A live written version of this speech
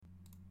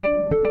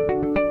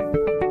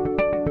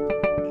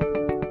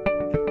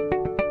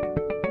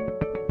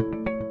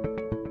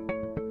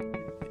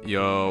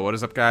Yo, what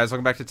is up, guys?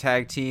 Welcome back to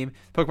Tag Team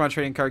Pokemon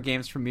Trading Card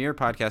Games Premier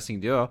Podcasting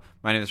Duo.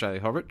 My name is Riley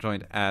Hulbert,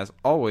 joined as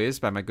always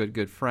by my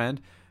good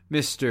friend,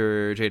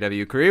 Mr.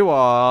 JW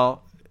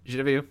Creewall.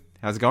 JW,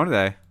 how's it going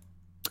today?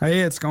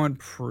 Hey, it's going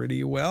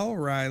pretty well,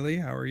 Riley.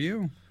 How are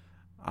you?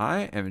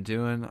 I am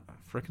doing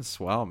freaking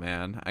swell,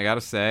 man. I gotta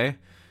say,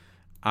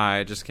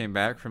 I just came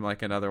back from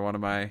another one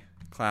of my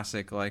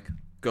classic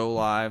go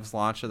lives,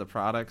 launch of the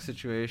product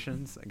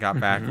situations. I got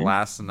back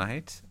last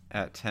night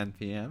at 10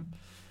 p.m.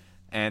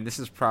 and this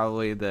is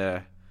probably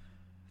the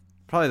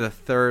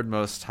third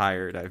most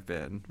tired I've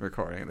been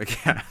recording the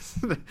cast.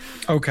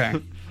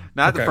 Okay.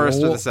 Not the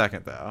first or the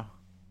second, though.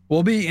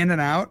 We'll be in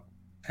and out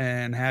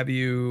and have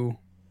you,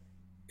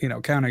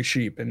 counting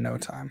sheep in no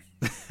time.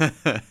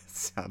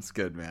 Sounds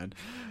good, man.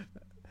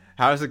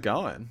 How's it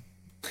going?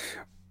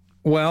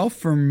 Well,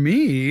 for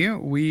me,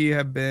 we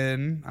have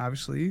been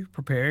obviously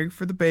preparing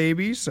for the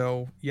baby.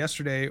 So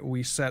yesterday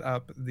we set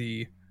up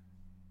the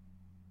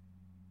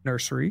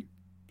nursery.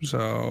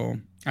 So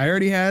I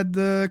already had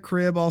the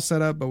crib all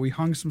set up, but we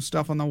hung some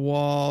stuff on the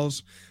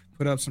walls,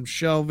 put up some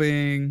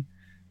shelving,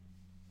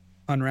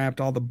 unwrapped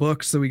all the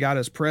books that we got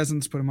as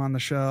presents, put them on the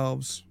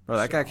shelves. Bro,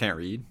 that guy can't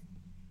read.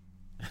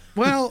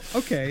 Well,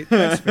 okay,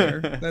 that's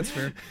fair. That's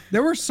fair.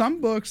 There were some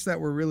books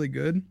that were really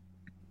good,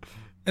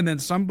 and then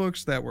some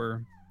books that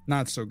were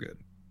not so good.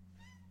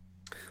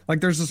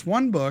 There's this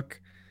one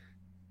book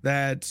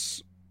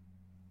that's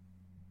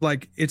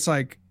it's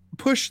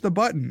push the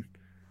button.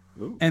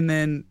 Ooh. And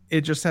then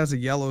it just has a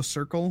yellow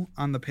circle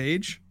on the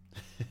page.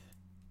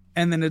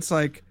 And then it's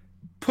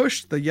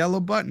push the yellow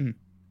button.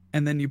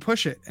 And then you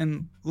push it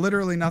and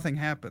literally nothing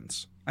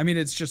happens. I mean,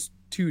 it's just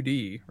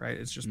 2D, right?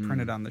 It's just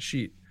printed on the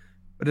sheet.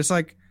 But it's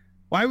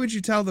why would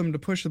you tell them to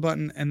push the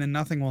button and then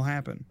nothing will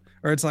happen?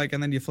 Or it's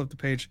and then you flip the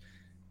page,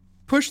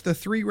 push the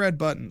 3 red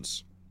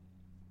buttons,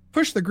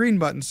 push the green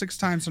button 6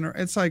 times in a row.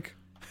 It's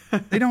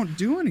they don't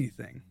do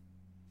anything.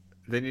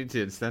 They need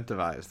to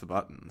incentivize the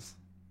buttons.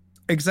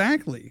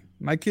 Exactly.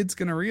 My kid's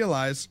going to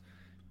realize,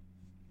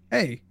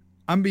 hey,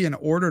 I'm being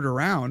ordered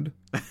around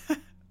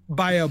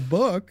by a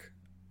book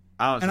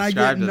and I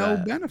get no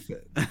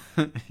benefit.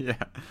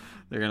 Yeah.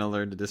 They're going to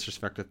learn to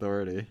disrespect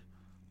authority.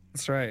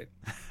 That's right.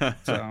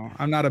 So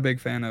I'm not a big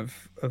fan of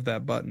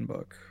that button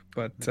book,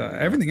 but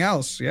everything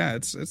else, yeah,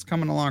 it's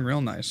coming along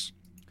real nice.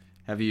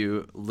 Have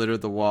you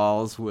littered the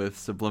walls with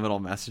subliminal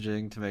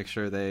messaging to make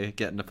sure they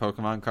get into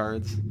Pokemon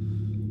cards?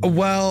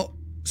 Well,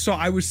 so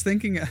I was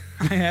thinking,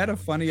 I had a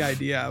funny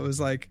idea. I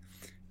was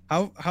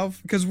how,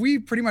 because we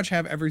pretty much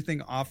have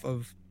everything off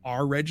of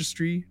our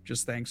registry,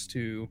 just thanks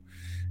to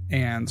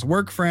Anne's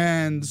work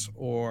friends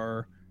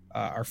or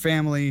our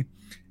family.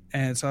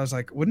 And so I was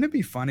wouldn't it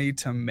be funny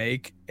to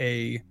make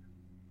a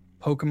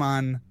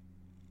Pokemon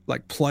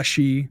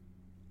plushie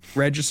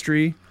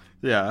registry?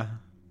 Yeah.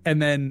 And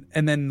then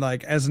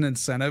as an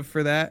incentive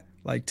for that,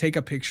 take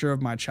a picture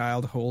of my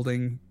child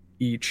holding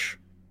each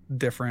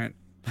different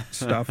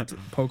stuffed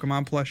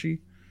Pokemon plushie.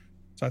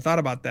 So I thought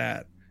about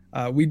that.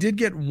 We did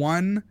get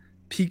one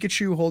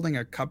Pikachu holding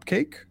a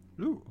cupcake.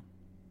 Ooh.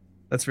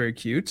 That's very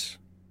cute.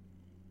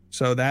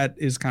 So that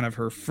is kind of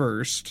her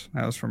first.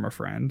 That was from a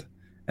friend.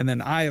 And then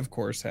I, of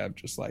course, have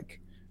just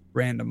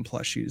random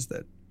plushies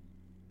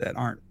that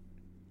aren't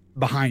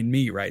behind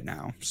me right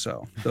now.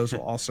 So those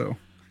will also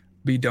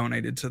be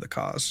donated to the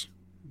cause.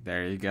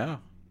 There you go.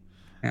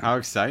 Yeah. How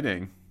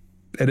exciting.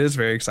 It is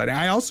very exciting.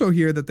 I also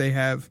hear that they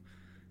have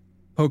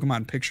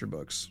Pokemon picture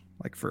books.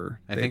 I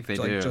think they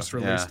do. Just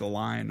released a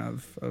line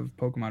of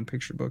Pokemon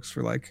picture books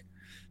for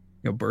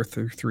birth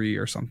through 3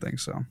 or something.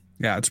 So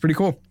yeah, it's pretty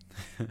cool.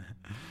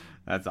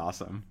 That's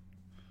awesome.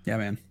 Yeah,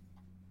 man.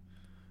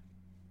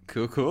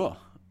 Cool.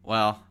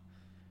 Well,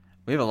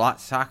 we have a lot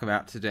to talk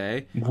about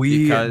today.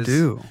 We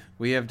do.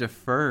 We have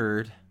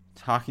deferred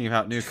talking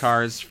about new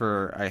cards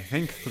for I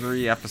think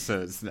 3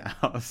 episodes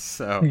now.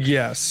 So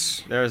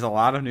yes, there's a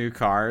lot of new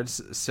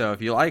cards. So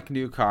if you like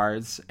new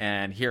cards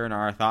and hearing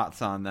our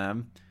thoughts on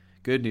them,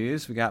 good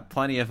news, we got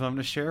plenty of them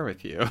to share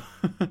with you.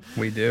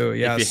 We do.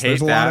 Yes, if you hate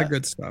there's a lot of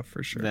good stuff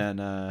for sure.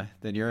 Then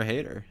you're a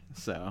hater.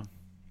 So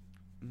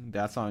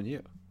that's on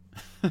you.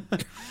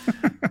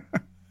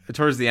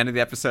 Towards the end of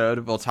the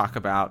episode, we'll talk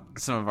about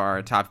some of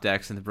our top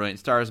decks in the Brilliant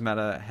Stars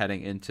meta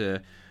heading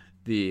into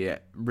the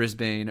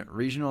Brisbane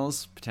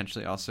Regionals,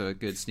 potentially also a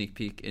good sneak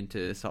peek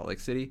into Salt Lake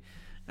City.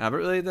 But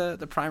really,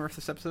 the primer for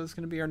this episode is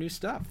going to be our new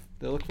stuff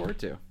that I look forward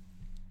to.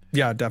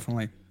 Yeah,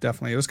 definitely.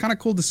 It was kind of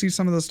cool to see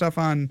some of the stuff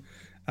on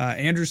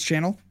Andrew's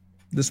channel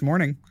this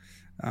morning,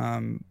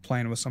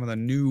 playing with some of the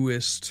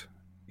newest,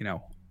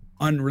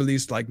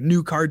 unreleased,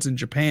 new cards in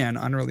Japan,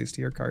 unreleased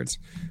here cards.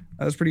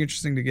 That was pretty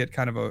interesting to get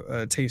kind of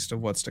a taste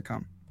of what's to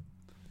come.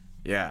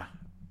 Yeah,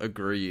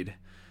 agreed.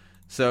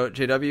 So,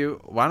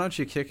 JW, why don't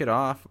you kick it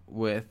off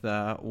with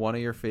one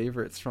of your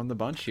favorites from the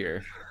bunch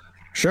here?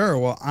 Sure.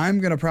 Well, I'm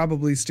going to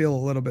probably steal a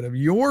little bit of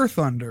your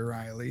thunder,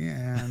 Riley,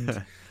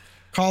 and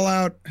call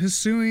out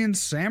Hisuian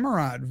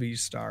Samurott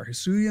V-Star.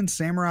 Hisuian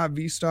Samurott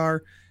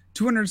V-Star,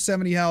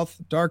 270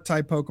 health, dark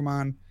type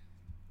Pokemon.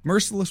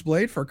 Merciless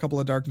Blade for a couple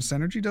of darkness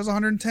energy does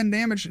 110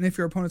 damage, and if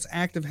your opponent's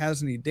active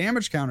has any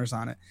damage counters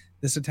on it,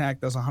 this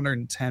attack does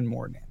 110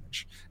 more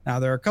damage. Now,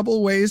 there are a couple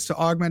of ways to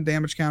augment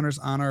damage counters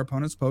on our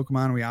opponent's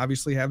Pokemon. We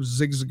obviously have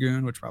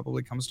Zigzagoon, which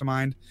probably comes to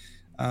mind,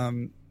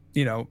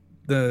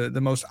 the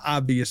most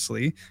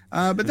obviously.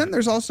 But then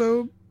there's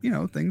also,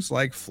 things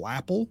like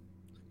Flapple.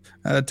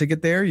 To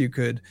get there, you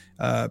could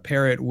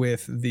pair it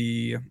with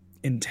the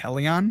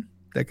Inteleon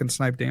that can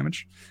snipe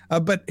damage.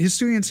 But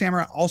Hisuian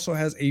Samurai also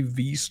has a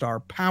V-Star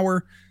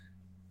power.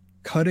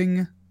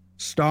 Cutting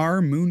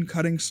Star, Moon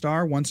Cutting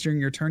Star. Once during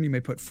your turn, you may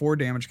put 4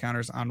 damage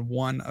counters on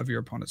one of your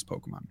opponent's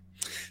Pokemon.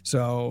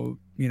 So,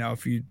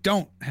 if you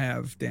don't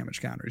have damage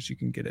counters, you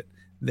can get it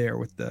there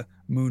with the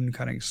Moon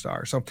Cutting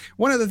Star. So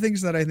one of the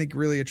things that I think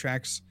really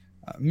attracts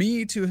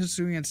me to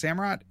Hisuian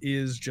Samurott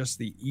is just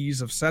the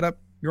ease of setup.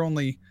 You're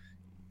only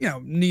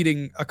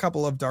needing a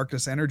couple of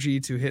darkness energy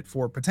to hit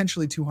for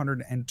potentially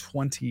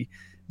 220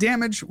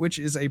 damage, which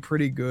is a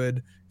pretty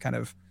good kind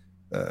of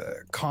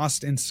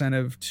cost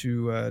incentive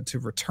to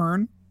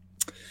return.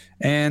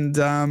 And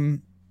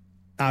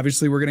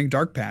obviously we're getting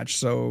Dark Patch,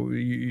 so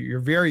you're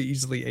very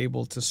easily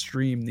able to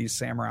stream these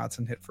Samurotts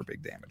and hit for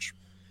big damage.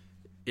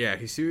 Yeah,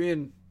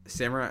 Hisuian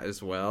Samurott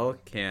as well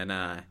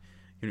can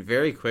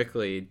very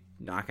quickly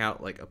knock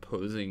out like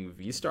opposing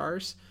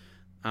V-Stars.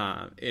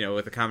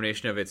 With a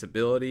combination of its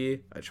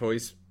ability, a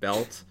choice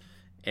belt,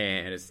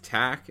 and its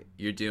attack,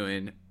 you're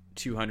doing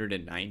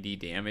 290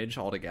 damage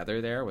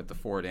altogether there with the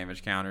 4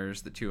 damage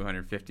counters, the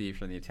 250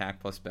 from the attack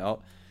plus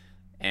belt.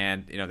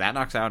 And, that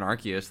knocks out an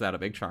Arceus without a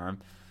big charm.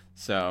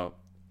 So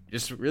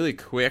just really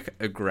quick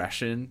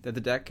aggression that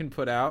the deck can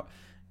put out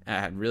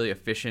and really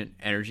efficient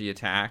energy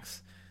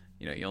attacks.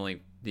 You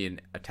only need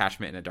an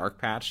attachment and a Dark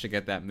Patch to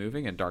get that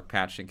moving. And Dark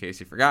Patch, in case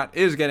you forgot,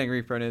 is getting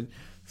reprinted.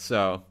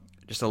 So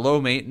just a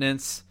low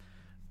maintenance,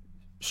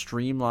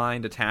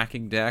 streamlined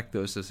attacking deck.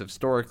 Those have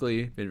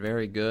historically been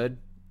very good.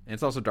 And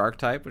it's also dark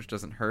type, which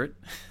doesn't hurt.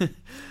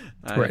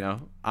 Right.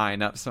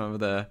 Eyeing up some of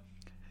the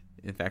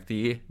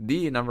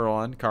number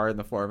one card in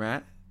the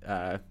format,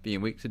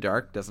 being weak to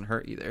dark doesn't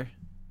hurt either.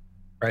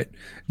 Right.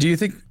 Do you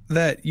think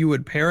that you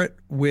would pair it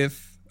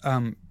with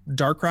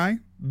Darkrai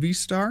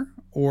V-Star,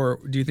 or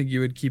do you think you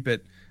would keep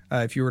it,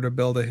 if you were to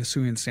build a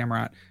Hisuian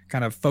Samurott,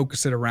 kind of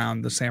focus it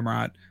around the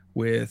Samurott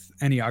with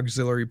any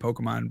auxiliary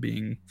Pokemon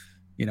being,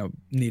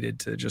 needed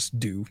to just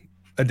do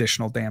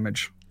additional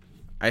damage?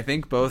 I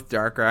think both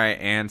Darkrai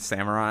and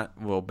Samurott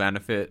will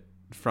benefit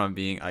from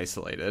being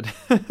isolated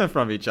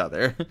from each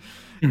other.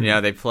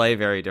 They play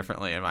very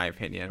differently, in my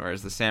opinion,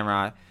 whereas the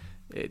Samurott,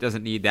 it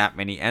doesn't need that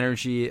many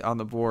energy on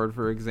the board,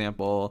 for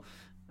example,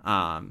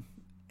 and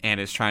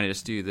is trying to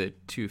just do the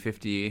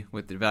 250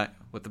 with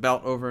the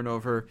belt over and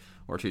over,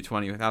 or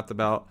 220 without the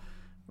belt.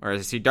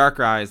 Whereas I see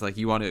Darkrai is like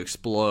you want to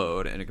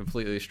explode and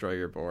completely destroy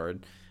your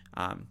board,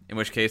 in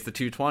which case the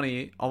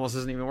 220 almost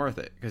isn't even worth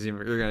it because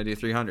you're going to do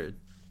 300.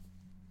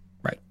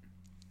 Right.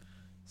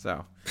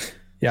 So.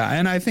 Yeah,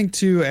 and I think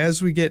too,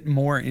 as we get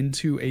more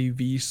into a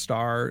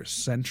V-Star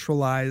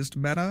centralized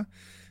meta,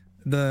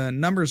 the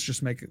numbers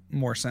just make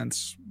more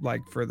sense,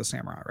 like for the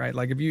Samurott, right?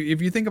 Like if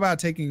you think about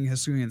taking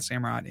Hisuian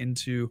Samurott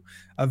into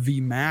a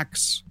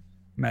V-Max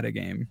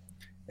metagame,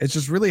 it's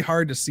just really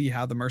hard to see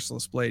how the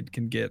Merciless Blade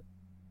can get,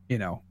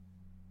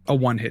 a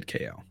one-hit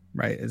KO,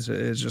 right? It's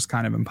just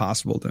kind of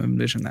impossible to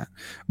envision that.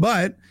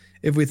 But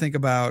if we think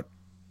about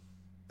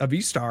a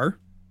V-Star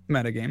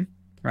metagame,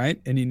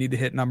 right, and you need to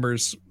hit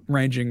numbers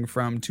ranging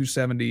from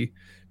 270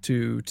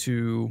 to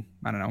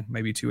I don't know,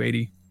 maybe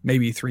 280,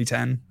 maybe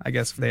 310, I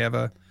guess, if they have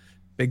a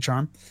big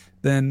charm,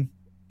 then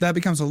that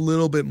becomes a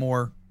little bit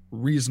more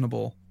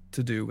reasonable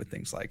to do with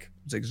things like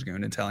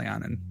Zigzagoon,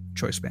 Inteleon, and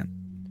Choice Band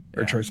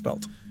or Choice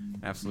Belt.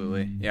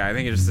 Absolutely. Yeah, I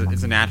think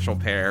it's a natural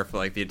pair for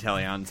like the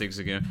Inteleon,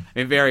 Zigzagoon. I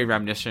mean, very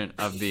reminiscent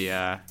of the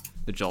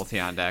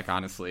Jolteon deck,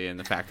 honestly, and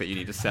the fact that you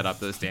need to set up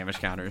those damage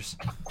counters.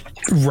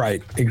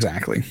 Right,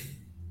 exactly.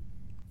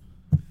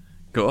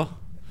 Cool.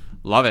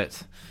 Love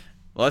it.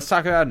 Well, let's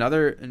talk about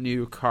another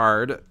new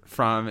card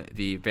from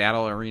the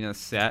Battle Arena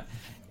set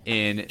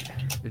in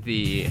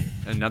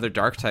another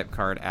dark type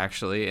card,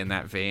 actually, in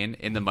that vein,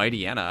 in the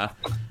Mightyena.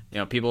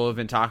 People have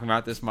been talking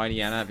about this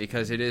Mightyena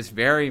because it is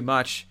very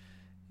much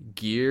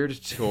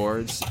geared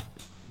towards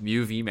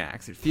Mew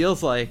VMAX. It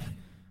feels like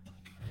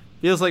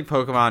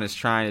Pokemon is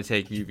trying to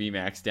take Mew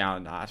VMAX down a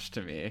notch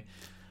to me.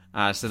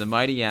 So the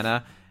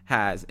Mightyena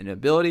has an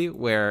ability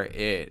where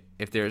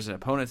if there's an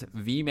opponent's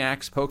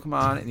VMAX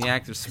Pokemon in the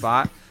active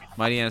spot,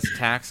 Mightyena's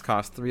attacks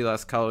cost 3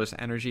 less colorless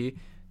energy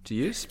to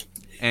use.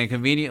 And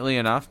conveniently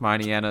enough,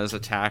 Mightyena's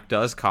attack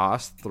does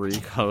cost 3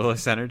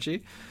 colorless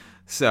energy.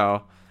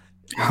 So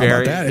how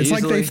about that? It's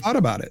like they thought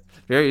about it.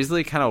 Very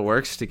easily kind of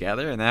works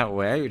together in that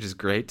way, which is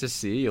great to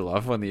see. You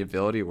love when the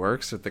ability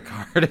works with the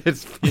card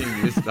it's being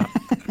used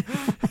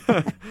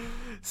on.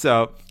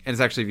 So, and it's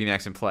actually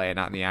VMAX in play,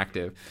 not in the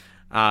active.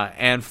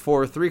 And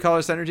for 3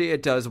 colorless energy,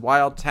 it does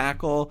Wild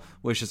Tackle,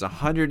 which is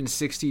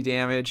 160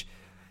 damage,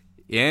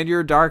 and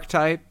your Dark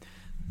type.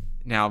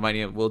 Now,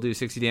 Mightyena will do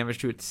 60 damage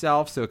to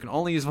itself, so it can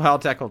only use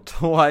Wild Tackle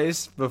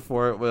twice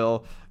before it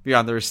will be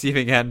on the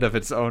receiving end of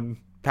its own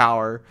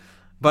power.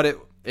 But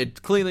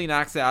it cleanly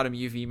knocks out a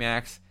Mew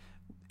VMAX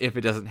if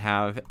it doesn't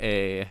have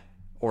a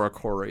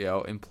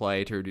Oricorio in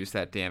play to reduce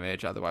that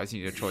damage. Otherwise,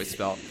 you need a choice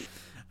spell.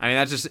 I mean,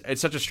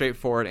 it's such a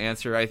straightforward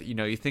answer.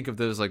 You think of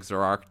those like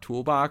Zoroark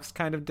Toolbox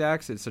kind of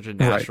decks. It's such a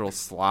natural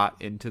slot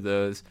into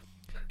those.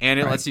 And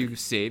it lets you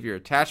save your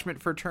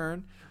attachment for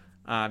turn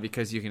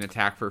because you can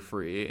attack for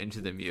free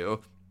into the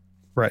Mew.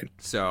 Right.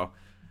 So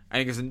I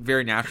think it's a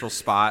very natural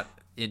spot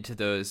into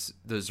those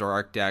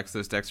Zoroark decks.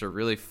 Those decks are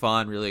really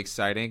fun, really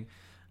exciting.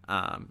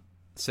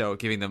 So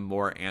giving them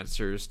more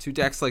answers to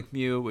decks like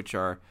Mew, which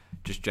are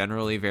just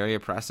generally very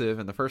oppressive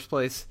in the first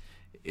place,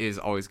 is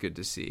always good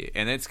to see.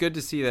 And it's good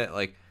to see that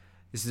like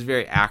this is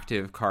very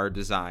active card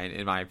design,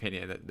 in my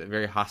opinion, that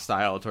very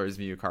hostile towards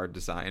Mew card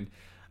design.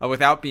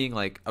 Without being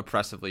like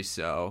oppressively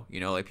so,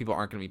 like people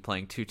aren't going to be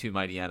playing 2/2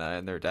 Mightyena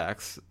in their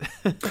decks.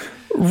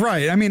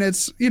 Right. I mean,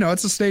 it's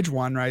a stage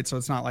 1, right? So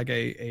it's not like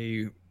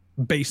a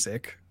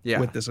basic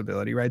with this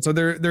ability, right? So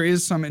there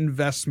is some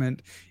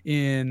investment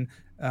in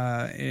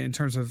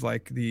terms of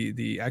like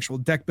the actual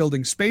deck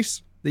building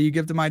space that you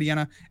give to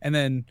Mightyena, and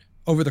then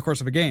over the course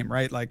of a game,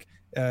 right? Like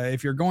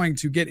if you're going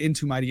to get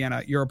into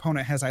Mightyena, your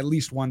opponent has at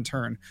least one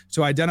turn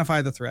to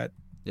identify the threat.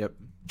 Yep.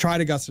 Try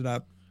to gust it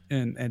up.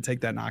 And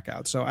take that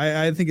knockout. So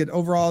I think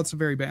overall it's a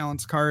very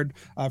balanced card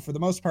for the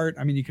most part.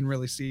 I mean, you can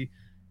really see,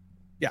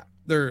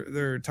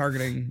 they're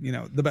targeting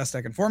the best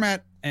deck in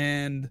format,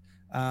 and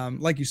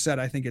like you said,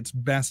 I think its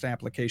best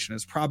application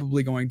is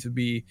probably going to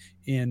be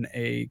in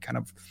a kind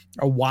of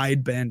a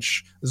wide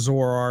bench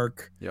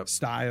Zoroark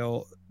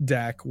style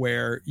deck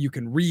where you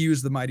can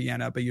reuse the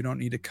Mightyena, but you don't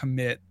need to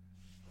commit,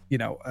 a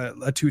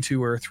 2/2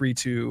 or a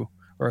 3/2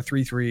 or a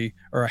 3/3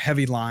 or a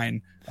heavy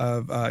line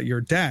of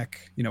your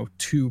deck,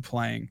 to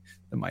playing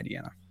the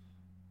Mightyena.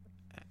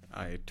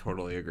 I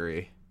totally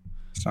agree.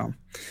 So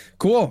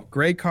cool.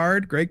 Great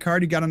card.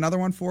 You got another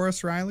one for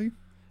us, Riley?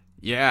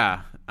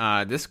 Yeah.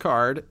 This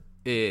card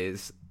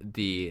is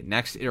the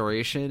next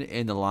iteration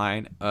in the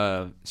line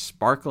of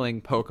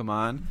sparkling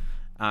Pokemon,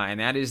 and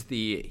that is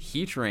the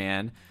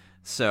Heatran.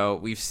 So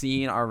we've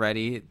seen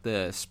already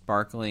the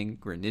sparkling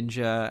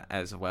Greninja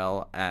as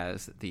well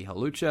as the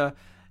Hawlucha.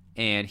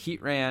 And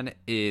Heatran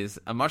is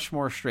a much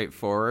more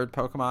straightforward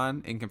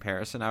Pokemon in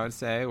comparison, I would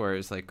say,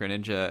 whereas like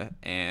Greninja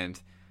and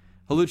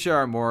Hawlucha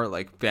are more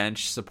like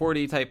bench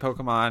supporty type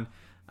Pokemon.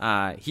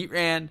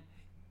 Heatran,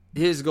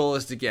 his goal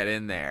is to get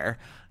in there.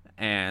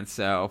 And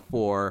so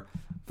for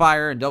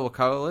Fire and Double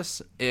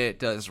Colorless, it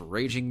does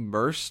Raging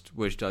Burst,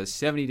 which does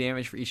 70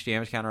 damage for each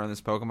damage counter on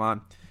this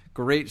Pokemon.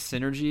 Great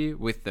synergy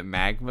with the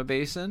Magma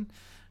Basin.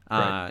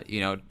 Right.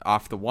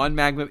 Off the one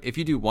Magma, if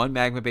you do one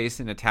Magma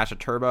Basin, attach a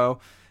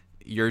Turbo,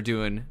 you're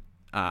doing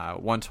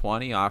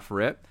 120 off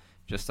rip,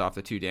 just off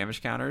the 2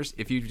 damage counters.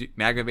 If you do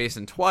Magma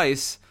Basin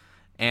twice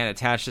and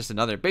attach just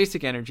another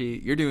basic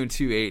energy, you're doing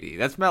 280.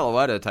 That's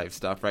Meloetta type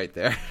stuff right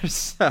there.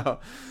 So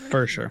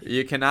for sure,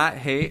 you cannot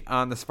hate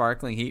on the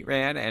Sparkling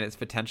Heatran and its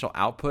potential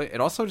output. It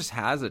also just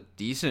has a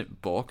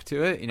decent bulk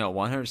to it.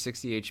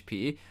 160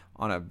 HP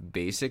on a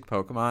basic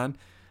Pokemon.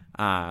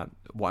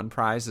 One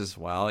prize as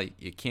well.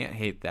 You can't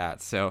hate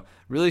that. So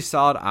really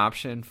solid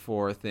option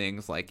for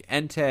things like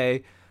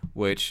Entei,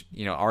 which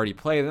already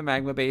play the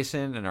Magma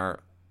Basin and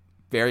are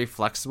very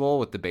flexible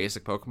with the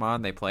basic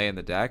Pokemon they play in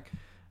the deck,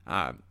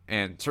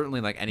 and certainly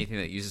like anything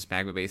that uses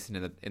Magma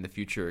Basin in the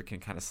future can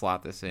kind of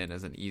slot this in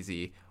as an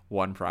easy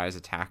one prize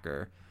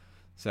attacker.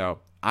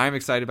 So I'm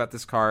excited about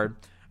this card.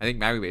 I think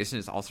Magma Basin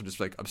is also just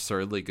like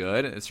absurdly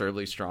good and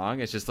absurdly strong.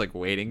 It's just like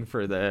waiting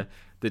for the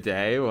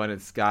day when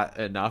it's got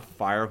enough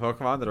fire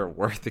Pokemon that are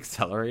worth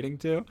accelerating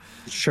to.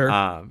 Sure.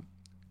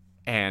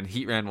 And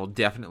Heatran will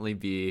definitely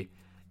be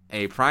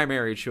a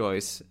primary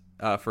choice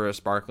for a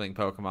sparkling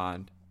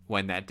Pokemon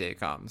when that day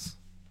comes.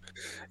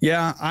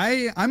 Yeah,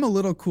 I'm a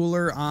little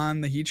cooler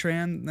on the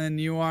Heatran than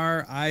you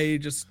are.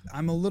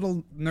 I'm a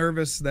little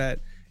nervous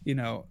that,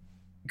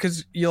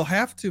 because you'll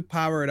have to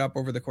power it up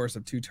over the course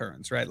of 2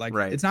 turns, right? Like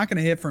It's not going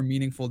to hit for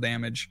meaningful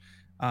damage.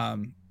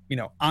 On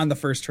the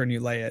first turn you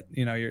lay it,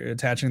 you're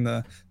attaching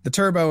the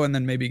Turbo and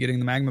then maybe getting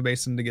the Magma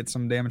Basin to get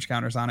some damage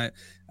counters on it.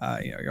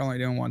 You're only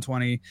doing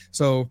 120.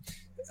 So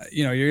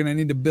you're going to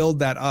need to build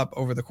that up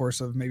over the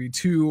course of maybe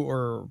 2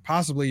 or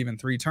possibly even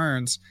 3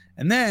 turns.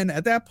 And then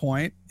at that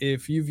point,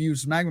 if you've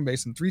used Magma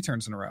Basin 3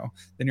 turns in a row,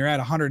 then you're at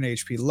 100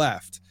 HP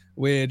left,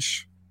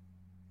 which,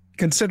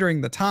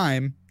 considering the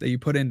time that you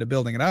put into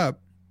building it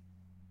up,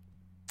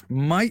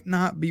 might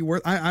not be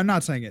worth. I'm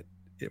not saying it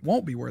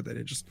won't be worth it.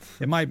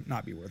 It might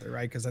not be worth it,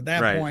 right? Because at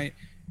that point,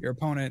 your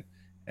opponent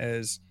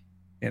has,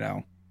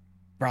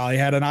 probably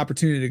had an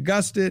opportunity to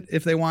gust it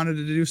if they wanted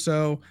to do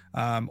so,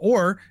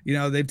 or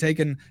they've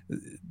taken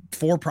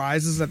 4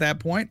 prizes at that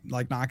point,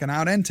 like knocking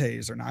out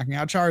Enteis or knocking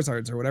out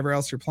Charizards or whatever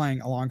else you're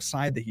playing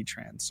alongside the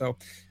Heatran. So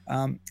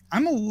I'm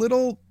a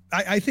little.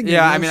 I think.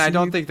 Yeah, I mean, I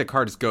don't think the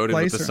card is goated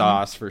with the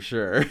sauce for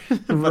sure.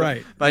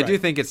 But I do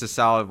think it's a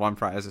solid one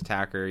prize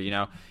attacker.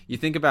 You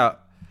think about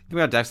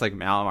decks like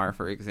Malamar,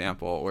 for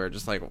example, where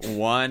just like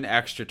one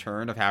extra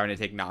turn of having to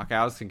take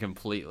knockouts can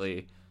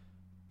completely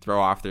throw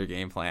off their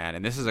game plan.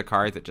 And this is a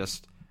card that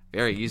just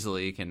very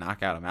easily can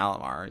knock out a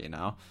Malamar, you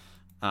know?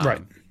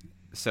 Right.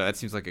 So that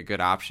seems like a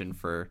good option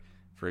for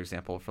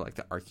example, for like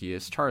the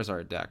Arceus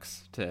Charizard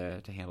decks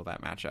to handle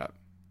that matchup.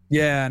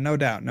 Yeah, no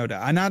doubt, no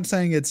doubt. I'm not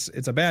saying it's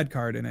a bad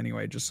card in any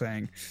way. Just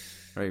saying,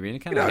 right? Being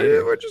kind you of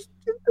know, we're just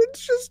you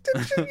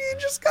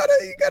just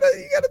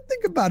gotta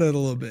think about it a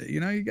little bit. You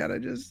know, you gotta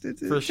just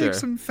take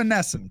some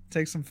finessing.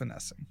 Take some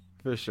finessing.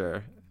 For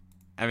sure.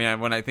 I mean,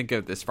 when I think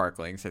of the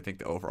Sparklings, I think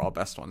the overall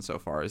best one so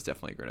far is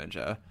definitely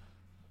Greninja.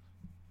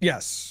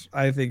 Yes,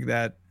 I think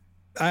that.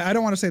 I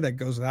don't want to say that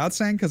goes without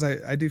saying, because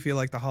I do feel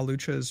like the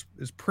Hawlucha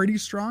is pretty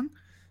strong.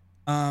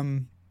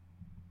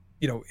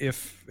 You know,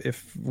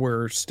 if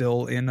we're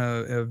still in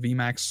a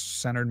VMAX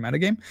centered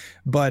metagame,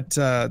 but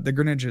the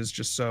Greninja is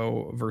just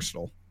so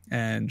versatile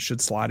and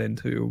should slot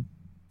into,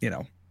 you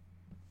know,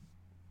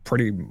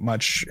 pretty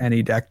much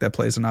any deck that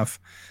plays enough,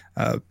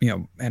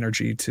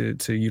 energy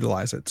to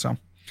utilize it. So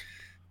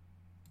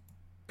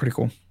pretty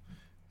cool.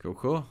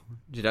 Cool.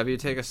 GW,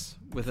 take us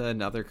with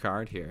another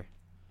card here.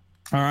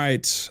 All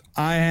right,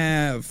 I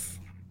have,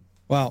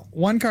 well,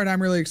 one card I'm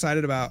really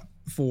excited about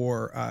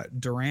for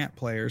Durant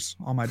players,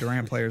 all my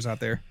Durant players out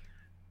there,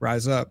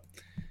 rise up.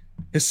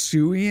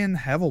 Hisuian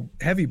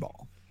Heavy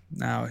Ball.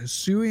 Now,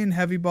 Hisuian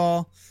Heavy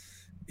Ball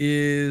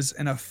is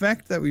an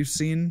effect that we've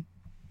seen,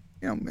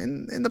 you know,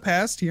 in the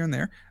past here and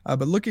there.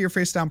 But look at your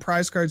face down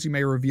prize cards. You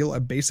may reveal a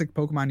basic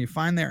Pokemon you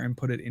find there and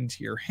put it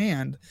into your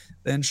hand.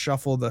 Then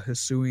shuffle the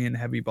Hisuian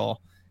Heavy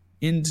Ball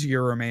into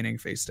your remaining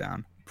face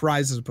down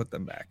prizes, put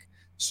them back.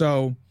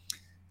 So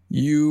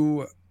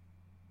you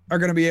are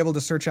going to be able to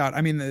search out.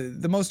 I mean,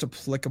 the most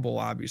applicable,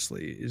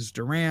 obviously, is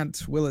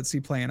Durant. Will it see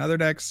play in other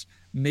decks?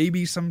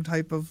 Maybe some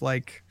type of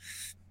like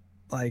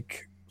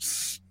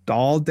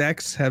stall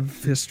decks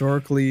have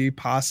historically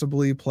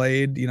possibly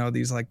played, you know,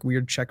 these like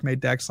weird checkmate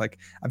decks. Like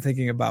I'm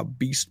thinking about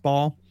Beast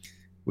Ball,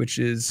 which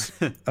is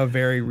a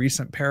very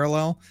recent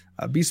parallel.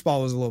 Beast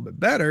Ball was a little bit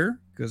better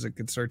because it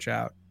could search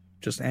out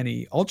just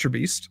any Ultra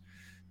Beast.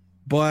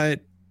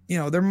 But, you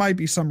know, there might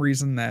be some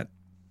reason that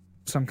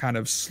some kind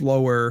of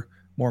slower,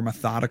 more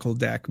methodical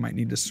deck might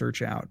need to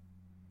search out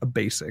a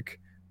basic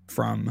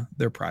from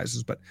their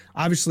prizes. But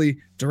obviously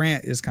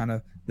Durant is kind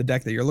of the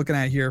deck that you're looking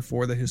at here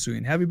for the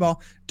Hisuian Heavy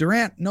Ball.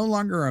 Durant no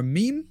longer a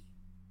meme,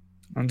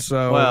 and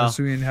so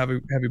Hisuian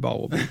Heavy Ball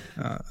will be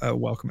a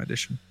welcome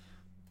addition.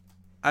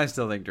 I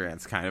still think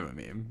Durant's kind of a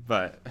meme,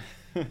 but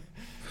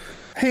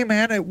hey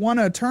man, it won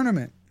a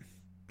tournament.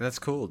 That's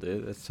cool,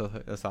 dude.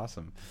 That's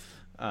awesome.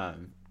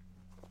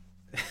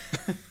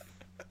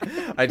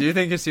 I do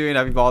think Hisuian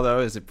Heavy Ball, though,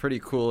 is a pretty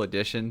cool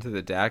addition to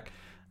the deck.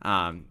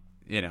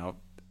 You know,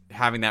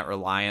 having that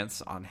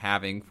reliance on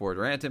having 4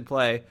 Durant in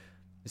play,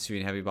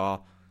 Hisuian Heavy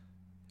Ball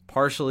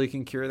partially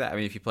can cure that. I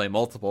mean, if you play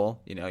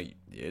multiple, you know,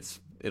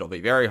 it'll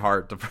be very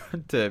hard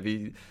to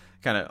be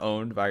kind of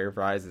owned by your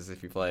prizes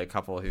if you play a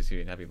couple of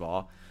Hisuian Heavy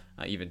Ball,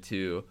 even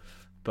 2.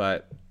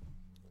 But,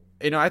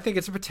 you know, I think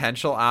it's a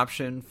potential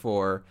option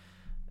for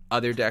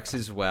other decks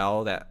as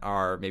well that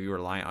are maybe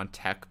reliant on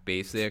tech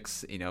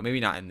basics, you know, maybe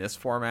not in this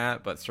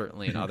format, but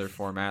certainly in other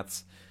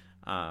formats.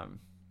 You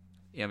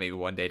know, maybe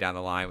one day down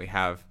the line we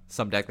have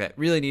some deck that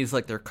really needs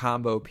like their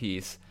combo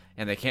piece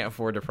and they can't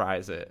afford to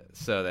prize it.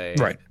 So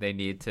they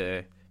need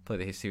to play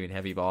the Hisuian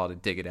Heavy Ball to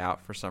dig it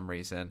out for some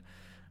reason.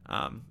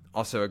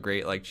 Also a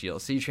great like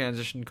GLC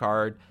transition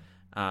card.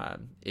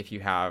 If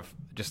you have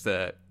just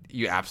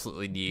you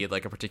absolutely need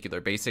like a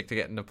particular basic to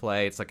get into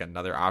play, it's like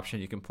another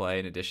option you can play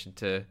in addition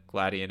to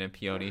Gladion and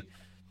Peony.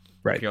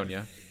 Right.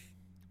 Peonia.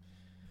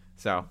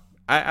 So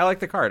I like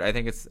the card. I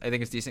think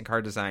it's decent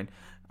card design.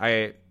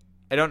 I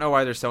don't know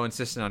why they're so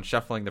insistent on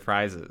shuffling the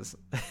prizes.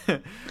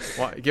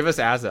 Give us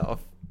Azelf.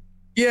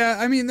 Yeah,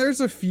 I mean, there's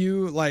a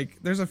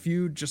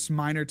few just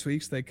minor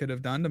tweaks they could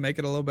have done to make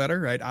it a little better,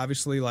 right?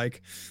 Obviously,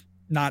 like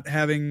not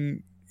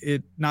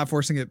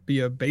forcing it be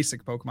a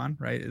basic Pokemon,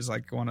 right, is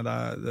like one of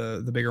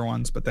the bigger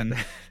ones. But then,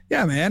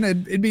 yeah, man,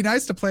 it'd be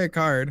nice to play a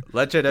card.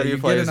 Let JW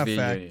play as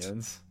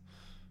V-Unions.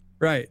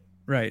 Right,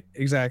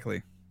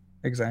 exactly.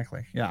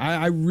 Yeah,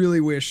 I really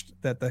wished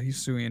that the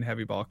Hisuian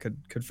Heavy Ball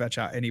could fetch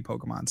out any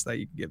Pokemons that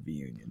you could get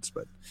V-Unions,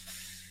 but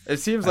it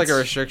seems like a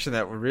restriction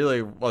that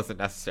really wasn't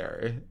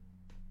necessary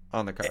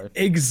on the card.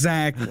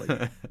 Exactly.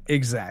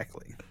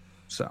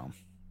 So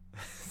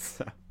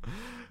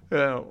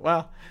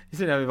well,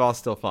 Hisuian Heavy Ball is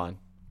still fun.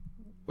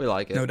 We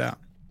like it. No doubt.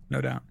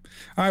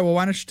 All right, well,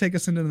 why don't you take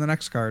us into the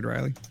next card,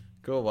 Riley?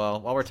 Cool.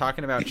 Well, while we're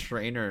talking about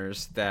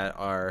trainers that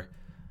are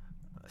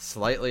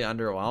slightly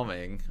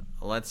underwhelming,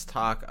 let's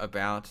talk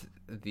about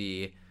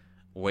the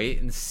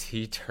Wait and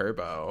See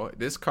Turbo.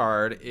 This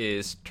card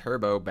is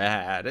turbo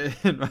bad,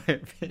 in my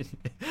opinion.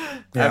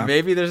 Yeah.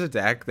 Maybe there's a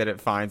deck that it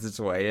finds its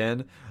way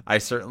in. I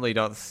certainly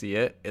don't see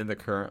it in the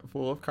current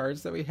pool of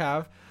cards that we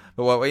have.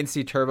 But what Wait and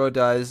See Turbo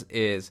does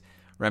is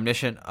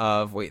reminiscent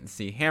of Wait and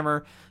See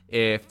Hammer.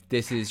 If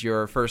this is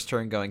your first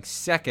turn going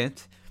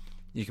second,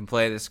 you can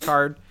play this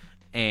card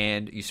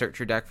and you search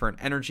your deck for an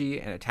energy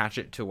and attach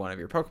it to one of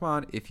your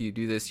Pokemon. If you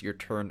do this, your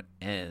turn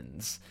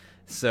ends.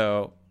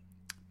 So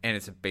and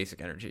it's a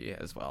basic energy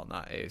as well,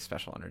 not a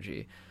special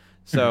energy.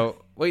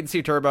 So Wait and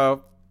See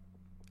Turbo,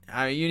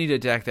 you need a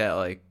deck that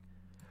like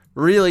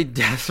really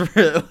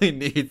desperately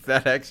needs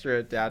that extra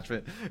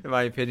attachment, in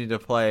my opinion, to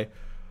play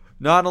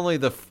not only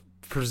the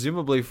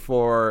presumably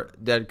 4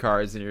 dead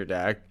cards in your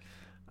deck,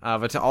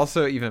 but to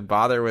also even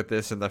bother with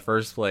this in the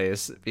first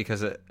place,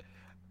 because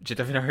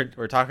Jeff and I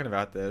were talking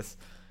about this.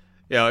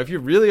 If you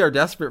really are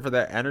desperate for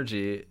that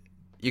energy,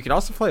 you can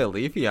also play a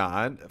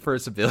Leafeon for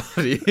its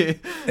ability.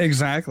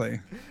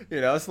 Exactly.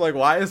 So like,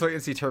 why is Wait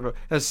and See Turbo? It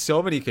has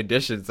so many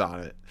conditions on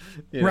it.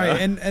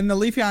 Right, and the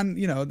Leafeon,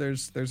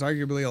 there's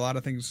arguably a lot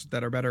of things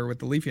that are better with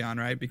the Leafeon,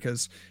 right?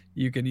 Because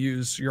you can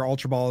use your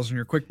Ultra Balls and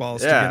your Quick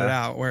Balls to get it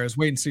out, whereas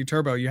Wait and See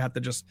Turbo, you have to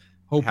just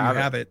hope you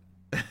have it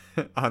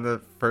on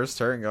the first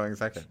turn going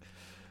second.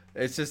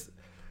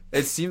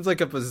 It seems like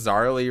a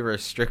bizarrely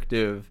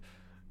restrictive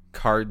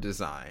card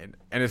design,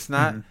 and it's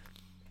not.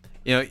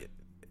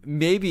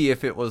 Maybe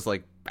if it was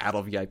like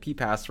Battle VIP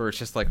Pass, where it's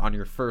just like on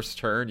your first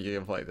turn you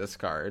can play this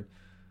card,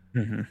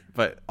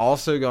 but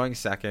also going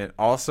second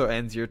also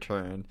ends your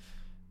turn.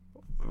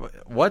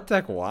 What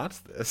deck wants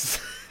this?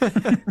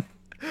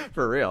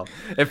 For real,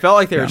 it felt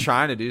like they were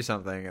trying to do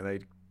something and they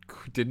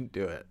didn't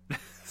do it.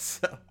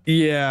 So.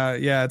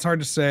 Yeah, it's hard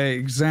to say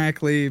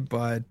exactly,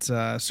 but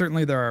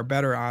certainly there are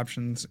better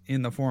options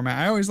in the format.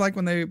 I always like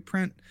when they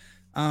print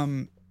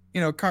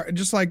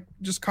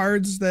just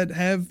cards that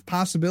have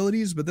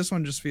possibilities, but this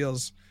one just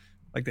feels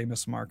like they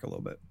missed the mark a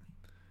little bit.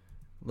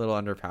 A little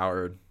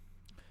underpowered.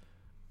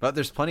 But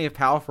there's plenty of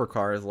powerful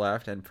cards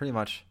left, and pretty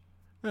much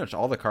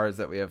all the cards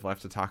that we have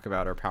left to talk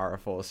about are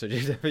powerful. So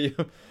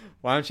JW,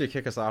 why don't you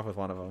kick us off with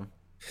one of them?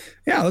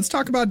 Yeah, let's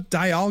talk about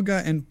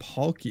Dialga and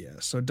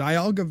Palkia. So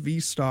Dialga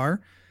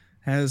V-Star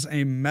has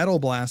a Metal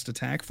Blast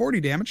attack, 40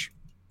 damage.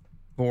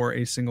 For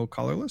a single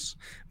colorless,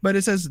 but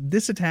it says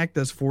this attack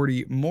does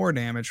 40 more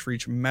damage for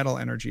each metal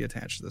energy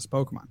attached to this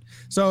Pokemon.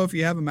 So if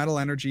you have a metal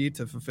energy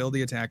to fulfill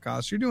the attack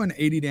cost, you're doing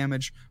 80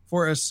 damage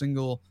for a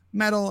single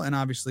metal, and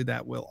obviously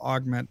that will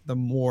augment the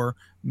more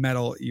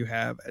metal you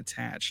have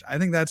attached. I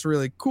think that's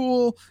really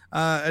cool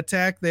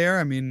attack there.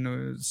 I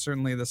mean,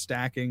 certainly the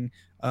stacking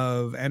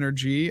of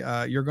energy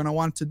you're going to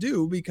want to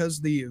do, because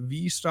the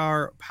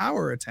V-Star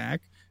power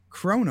attack,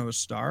 Chrono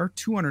Star,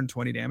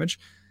 220 damage,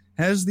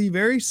 has the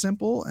very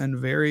simple and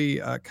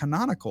very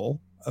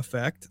canonical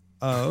effect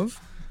of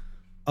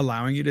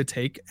allowing you to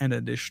take an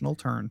additional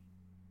turn.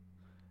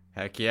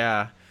 Heck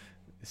yeah.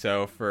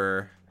 So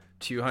for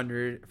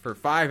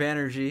 5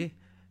 energy,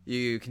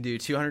 you can do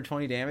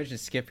 220 damage and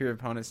skip your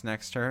opponent's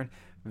next turn.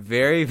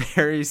 Very,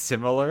 very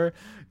similar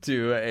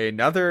to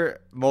another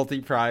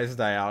multi-prize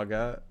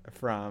Dialga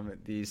from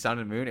the Sun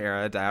and Moon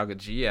era. Dialga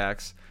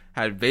GX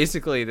had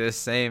basically this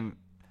same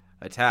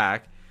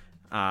attack.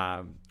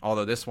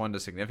 Although this one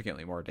does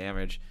significantly more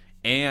damage,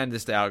 and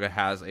this Dialga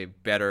has a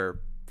better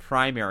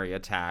primary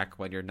attack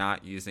when you're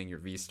not using your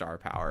V-Star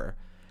power.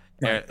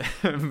 Right.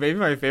 And maybe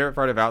my favorite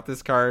part about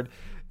this card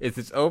is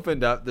it's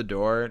opened up the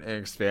door and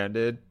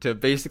expanded to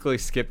basically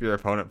skip your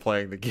opponent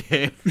playing the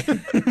game.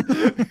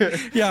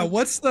 Yeah,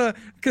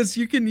 because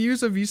you can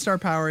use a V-Star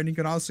power and you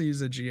can also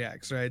use a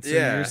GX, right? So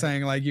you're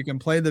saying like you can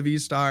play the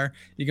V-Star,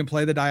 you can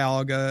play the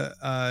Dialga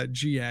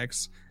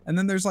GX, and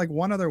then there's like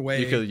one other way.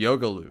 You could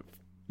Yoga Loop.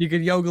 You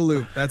could Yoga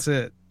Loop. That's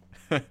it.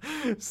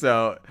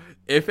 So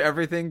if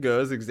everything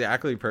goes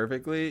exactly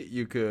perfectly,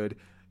 you could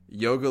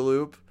Yoga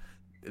Loop,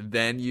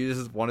 then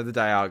use one of the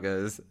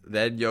Dialgas,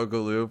 then Yoga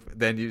Loop,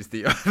 then use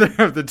the other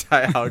of the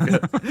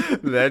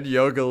Dialgas, then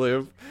Yoga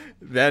Loop,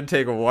 then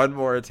take one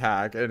more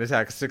attack and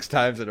attack 6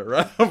 times in a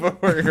row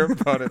before your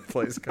opponent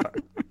plays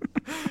card.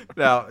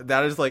 Now,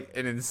 that is like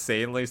an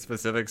insanely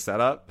specific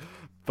setup,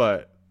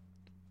 but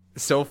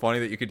so funny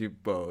that you could do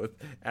both.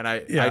 And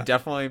I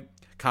definitely...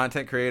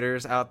 Content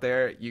creators out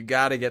there, you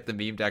got to get the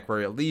meme deck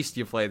where at least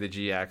you play the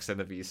GX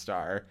and the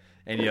V-Star,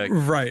 and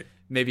you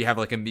maybe have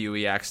like a Mew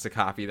EX to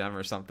copy them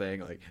or something.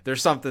 Like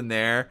there's something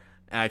there,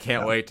 and I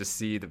can't wait to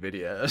see the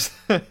videos.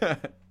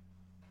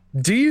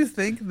 Do you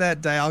think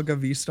that Dialga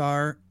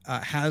V-Star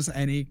has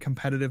any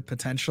competitive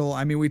potential?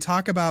 I mean, we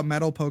talk about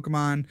metal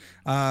Pokemon.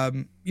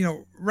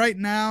 Right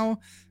now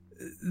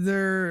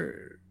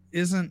there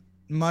isn't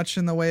much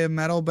in the way of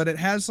metal, but it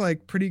has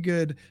like pretty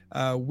good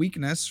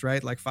weakness,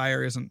 right? Like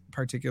fire isn't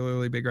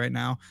particularly big right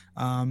now.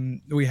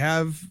 We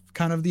have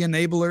kind of the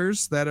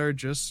enablers that are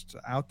just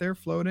out there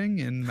floating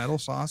in Metal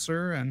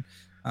Saucer and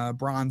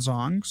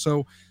Bronzong.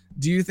 So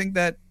do you think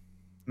that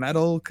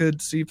metal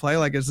could see play?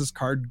 Like, is this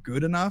card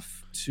good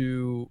enough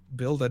to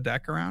build a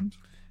deck around?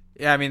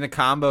 Yeah, I mean, the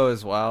combo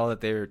as well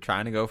that they were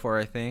trying to go for,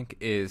 I think,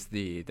 is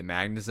the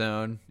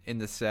Magnezone in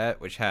the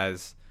set, which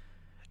has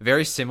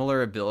very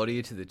similar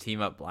ability to the Team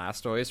Up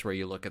Blastoise, where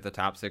you look at the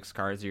top 6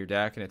 cards of your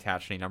deck and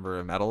attach any number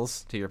of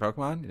metals to your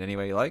Pokemon in any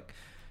way you like.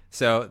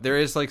 So there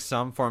is like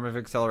some form of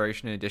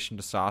acceleration in addition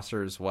to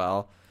Saucer as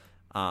well.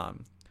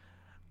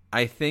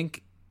 I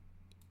think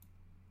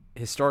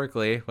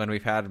historically, when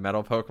we've had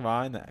metal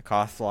Pokemon that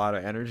cost a lot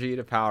of energy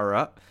to power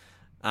up,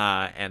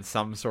 and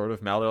some sort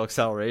of metal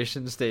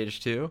acceleration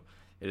stage 2,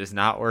 It has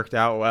not worked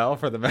out well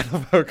for the metal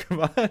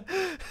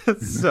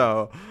Pokemon.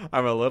 So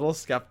I'm a little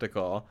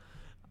skeptical.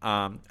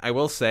 I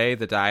will say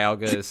the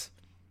Dialga is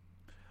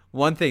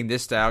one thing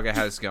this Dialga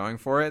has going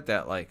for it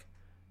that, like,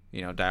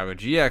 you know, Dialga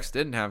GX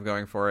didn't have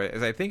going for it,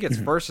 is I think its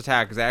first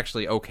attack is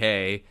actually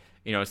okay.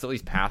 You know, it's at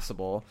least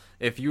passable.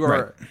 If you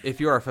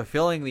are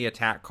fulfilling the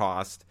attack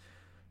cost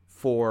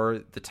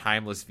for the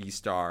Timeless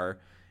V-Star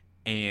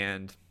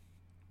and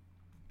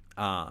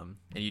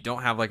you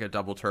don't have like a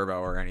double turbo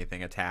or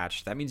anything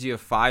attached, that means you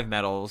have 5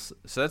 metals.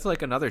 So that's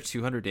like another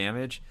 200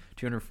 damage,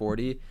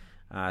 240.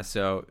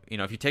 So, you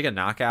know, if you take a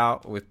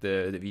knockout with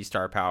the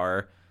V-Star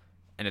power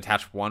and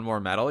attach one more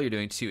metal, you're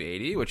doing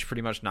 280, which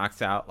pretty much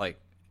knocks out like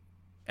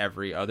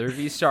every other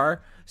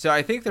V-Star. So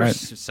I think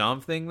there's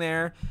something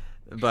there,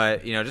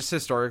 but, you know, just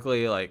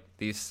historically, like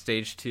these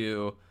stage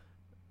 2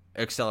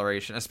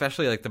 acceleration,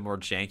 especially like the more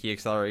janky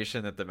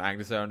acceleration that the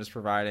Magnezone is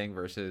providing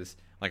versus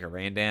like a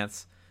Rain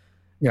Dance,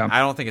 I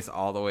don't think it's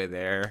all the way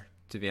there,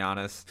 to be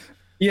honest.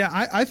 Yeah,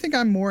 I think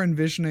I'm more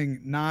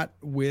envisioning not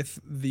with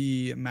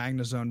the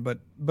Magnezone,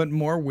 but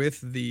more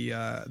with the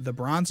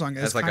Bronzong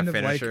as like kind of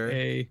finisher.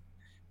 Like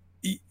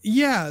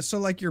a so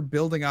like you're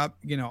building up,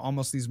 you know,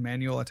 almost these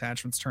manual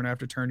attachments turn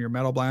after turn. Your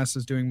Metal Blast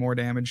is doing more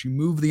damage. You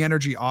move the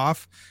energy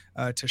off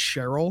to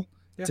Cheryl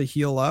to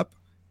heal up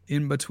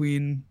in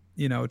between,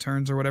 you know,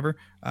 turns or whatever,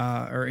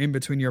 or in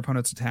between your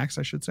opponent's attacks,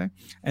 I should say,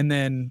 and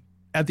then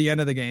at the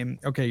end of the game,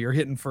 okay, you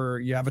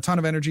have a ton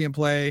of energy in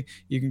play.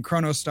 You can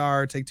Chrono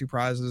Star, take 2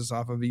 prizes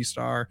off of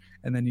V-Star,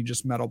 and then you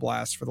just Metal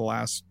Blast for the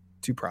last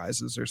 2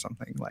 prizes or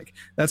something. Like,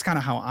 that's kind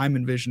of how I'm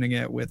envisioning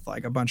it, with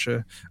like a bunch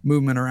of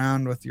movement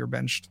around with your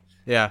benched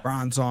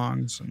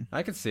Bronzongs. And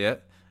I could see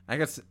it. I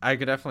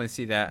could definitely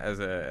see that as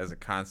a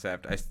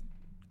concept.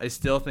 I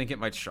still think it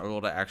might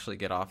struggle to actually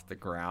get off the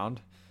ground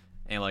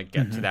and like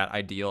get to that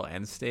ideal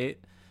end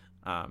state.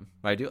 But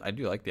I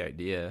do like the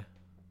idea.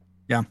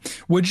 Yeah.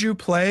 Would you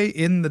play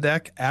in the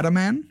deck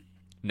Adaman?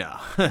 No.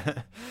 Why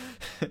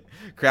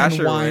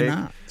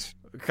not?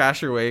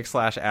 Crasher Wake /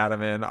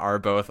 Adaman are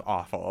both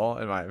awful,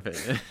 in my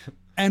opinion.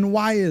 And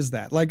why is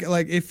that? Like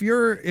if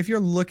you're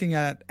looking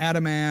at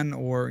Adaman,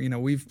 or, you know,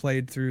 we've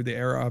played through the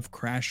era of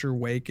Crasher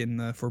Wake in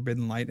the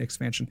Forbidden Light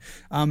expansion.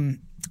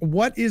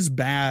 What is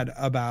bad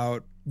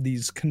about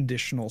these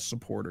conditional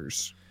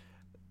supporters?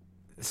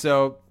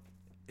 So,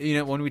 you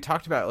know, when we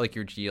talked about like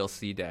your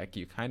GLC deck,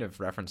 you kind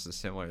of referenced a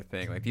similar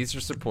thing. Like, these are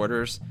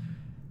supporters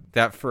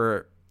that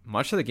for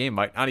much of the game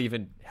might not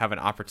even have an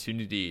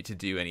opportunity to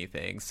do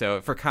anything. So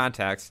for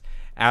context,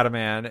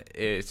 Adaman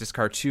is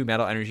discard 2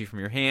 metal energy from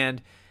your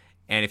hand,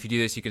 and if you do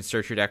this, you can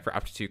search your deck for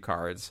up to 2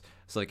 cards.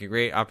 So like a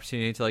great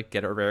opportunity to like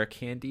get a rare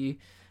candy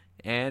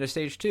and a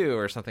stage 2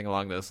 or something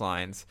along those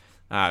lines.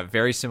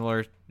 Very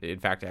similar, in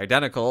fact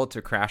identical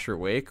to Crasher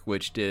Wake,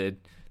 which did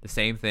the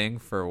same thing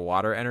for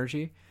water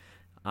energy.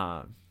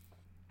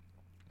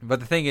 But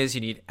the thing is,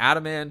 you need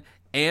Adaman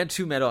and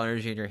 2 metal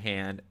energy in your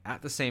hand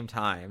at the same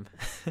time.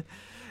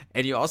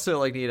 And you also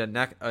like need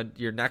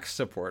your next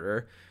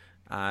supporter.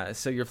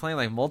 So you're playing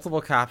like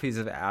multiple copies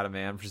of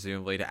Adaman,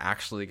 presumably, to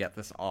actually get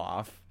this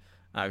off.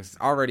 It's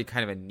already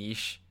kind of a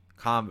niche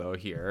combo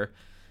here.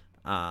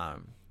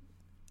 And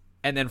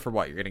then for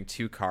what? You're getting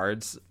 2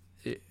 cards.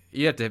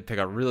 You have to pick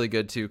a really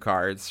good 2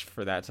 cards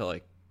for that to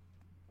like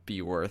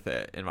be worth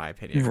it, in my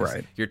opinion.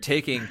 Right. You're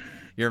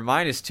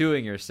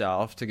 -2ing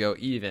yourself to go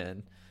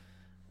even.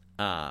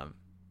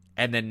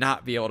 And then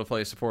not be able to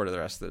play supporter the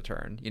rest of the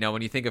turn. You know,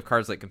 when you think of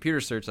cards like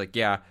Computer Search, like,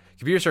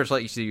 Computer Search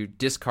let you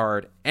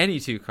discard any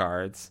 2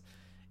 cards,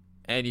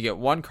 and you get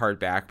 1 card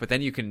back, but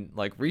then you can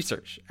like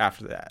research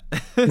after that,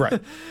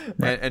 right?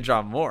 and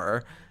draw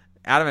more.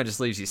 Adaman just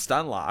leaves you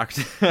stun locked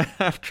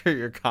after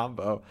your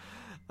combo.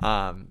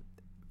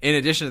 In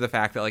addition to the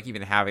fact that like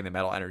even having the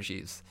metal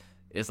energies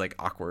is like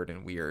awkward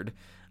and weird,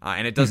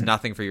 and it does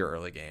nothing for your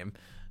early game.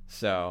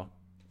 So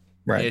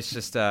it's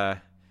just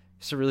a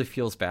really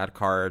feels bad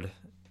card.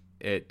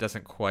 It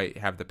doesn't quite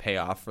have the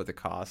payoff for the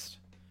cost.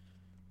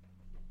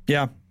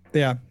 Yeah,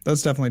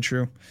 that's definitely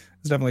true.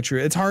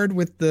 It's hard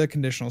with the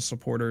conditional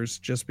supporters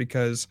just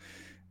because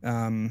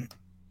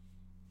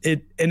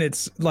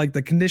it's like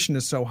the condition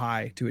is so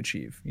high to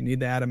achieve. You need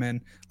the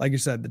Adaman, like you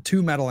said, the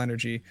 2 metal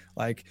energy.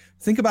 Like,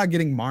 think about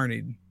getting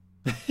Marnied.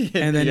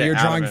 And then you're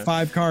drawing Adaman.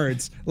 5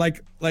 cards.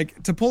 Like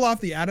to pull off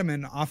the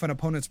Adaman off an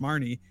opponent's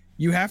Marnie,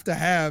 you have to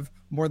have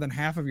more than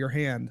half of your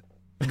hand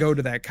go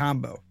to that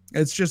combo.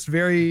 It's just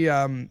very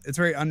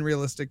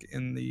unrealistic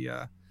in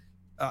the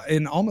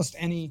in almost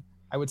any,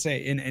 I would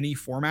say, in any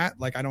format.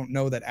 Like, I don't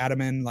know that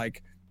Adaman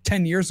like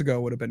 10 years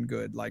ago would have been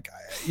good. Like,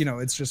 you know,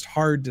 it's just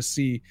hard to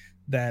see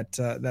that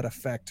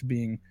effect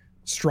being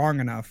strong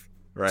enough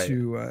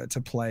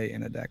to play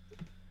in a deck.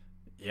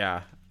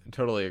 Yeah, I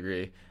totally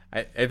agree.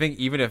 I think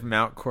even if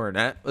Mount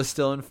Coronet was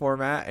still in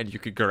format and you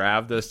could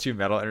grab those 2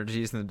 metal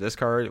energies in the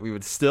discard, we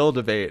would still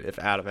debate if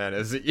Adaman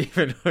is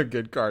even a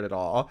good card at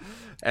all.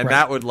 And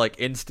that would like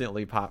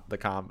instantly pop the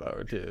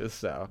combo too.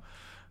 So,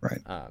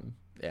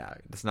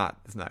 it's not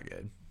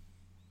good.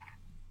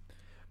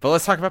 But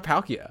let's talk about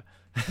Palkia.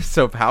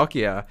 So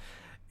Palkia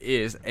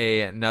is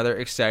another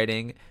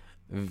exciting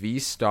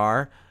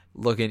V-Star,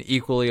 looking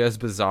equally as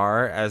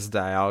bizarre as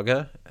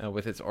Dialga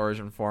with its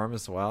origin form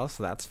as well,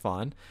 so that's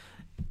fun.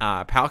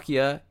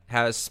 Palkia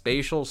has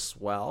Spatial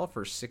Swell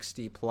for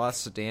 60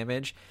 plus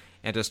damage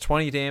and does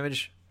 20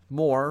 damage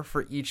more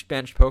for each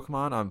benched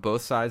Pokemon on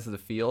both sides of the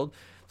field.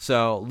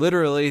 So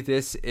literally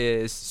this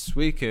is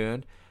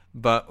Suicune,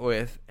 but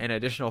with an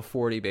additional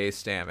 40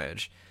 base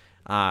damage.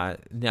 Now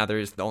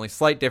there's the only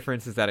slight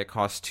difference is that it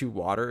costs 2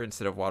 water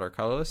instead of water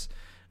colorless.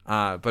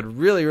 But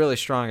really, really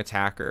strong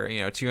attacker.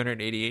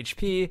 280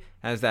 HP,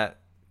 has that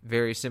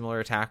very similar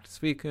attack to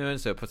Suicune,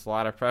 so it puts a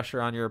lot of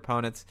pressure on your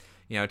opponents.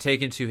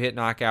 Taking 2 hit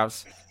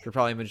knockouts for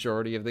probably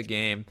majority of the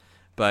game,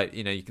 but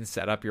you can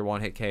set up your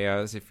 1-hit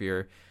KOs if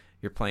you're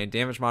playing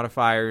damage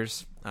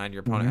modifiers and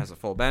your opponent has a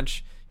full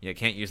bench. You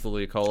can't use the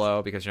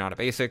Ludicolo because you're not a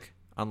basic,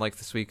 unlike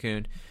the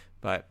Suicune,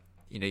 but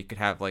you could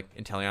have like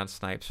Inteleon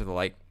snipes or the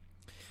like.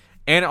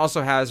 And it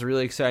also has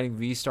really exciting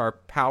V-Star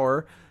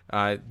power.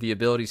 The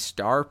ability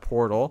Star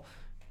Portal.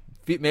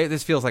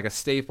 This feels like a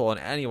staple in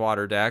any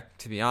water deck,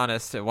 to be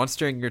honest. Once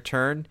during your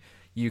turn,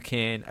 you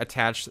can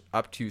attach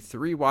up to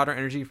 3 water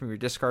energy from your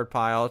discard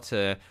pile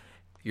to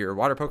your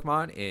water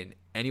Pokemon in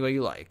any way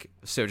you like.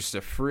 So just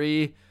a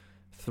free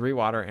 3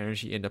 water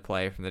energy into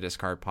play from the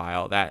discard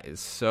pile. That is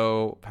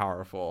so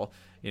powerful.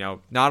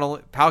 Not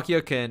only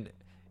Palkia can,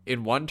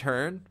 in one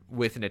turn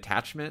with an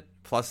attachment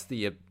plus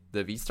the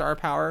V-Star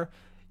power,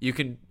 you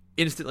can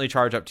instantly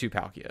charge up 2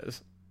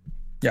 Palkias.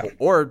 Yeah.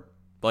 Or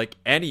like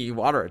any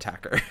water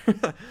attacker.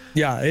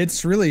 Yeah,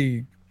 it's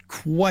really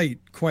quite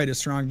a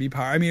strong V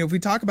power. I mean, if we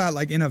talk about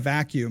like in a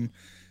vacuum,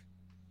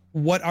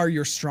 what are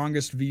your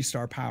strongest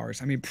V-Star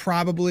powers? I mean,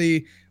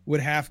 probably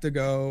would have to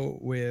go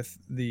with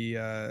the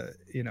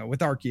with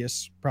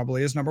Arceus,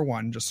 probably is number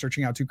 1. Just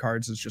searching out 2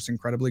 cards is just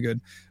incredibly good.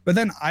 But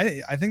then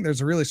I think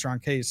there's a really strong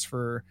case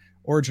for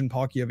Origin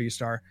Palkia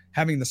V-Star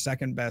having the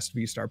second best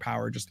V-Star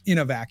power just in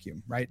a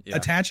vacuum, right? Yeah.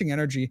 Attaching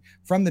energy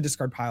from the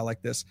discard pile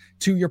like this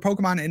to your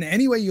Pokemon in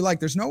any way you like.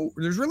 There's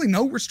really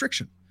no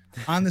restriction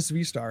on this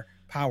V-Star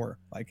power.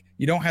 Like,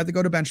 you don't have to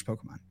go to bench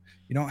Pokemon.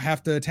 You don't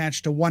have to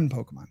attach to 1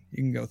 Pokemon.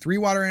 You can go 3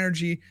 water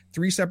energy,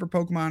 3 separate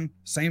Pokemon,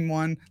 same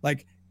one.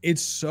 Like,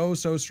 it's so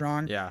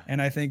strong. Yeah.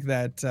 And I think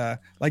that,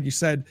 like you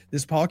said,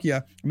 this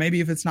Palkia, maybe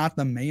if it's not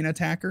the main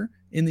attacker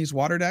in these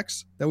water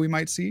decks that we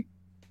might see,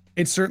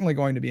 it's certainly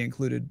going to be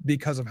included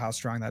because of how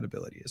strong that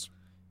ability is.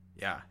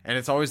 Yeah, and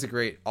it's always a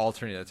great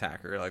alternate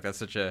attacker. Like, that's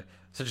such a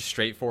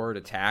straightforward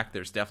attack.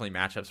 There's definitely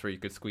matchups where you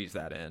could squeeze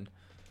that in.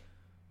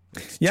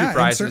 Yeah, 2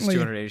 prizes,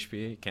 200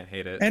 HP. You can't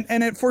hate it.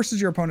 And it forces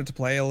your opponent to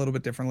play a little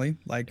bit differently.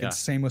 Like, it's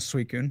same with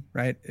Suicune,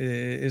 right?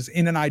 Is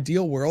in an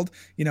ideal world,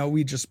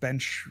 we just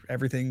bench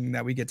everything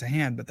that we get to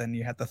hand, but then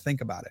you have to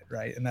think about it,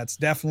 right? And that's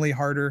definitely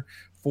harder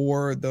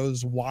for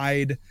those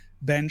wide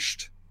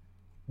benched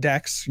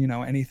decks.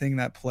 Anything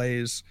that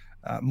plays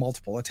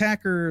multiple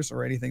attackers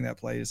or anything that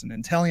plays an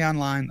Inteleon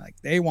line, like,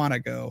 they want to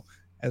go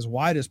as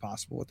wide as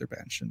possible with their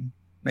bench. And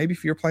maybe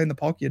if you're playing the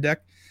Palkia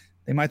deck,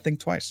 they might think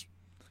twice.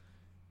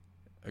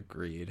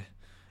 Agreed.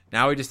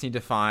 Now we just need to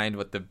find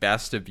what the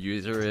best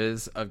abuser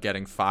is of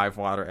getting 5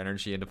 water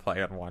energy into play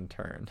on 1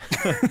 turn.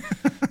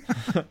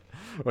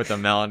 With the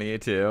Melanie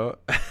too.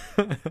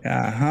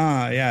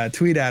 Yeah.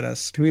 Tweet at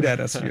us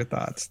your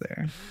thoughts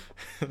there.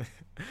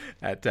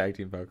 At Tag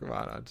Team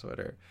Pokemon on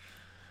Twitter.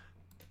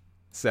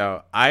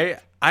 So I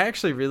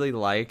actually really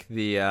like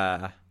the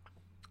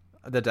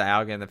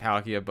Dialga and the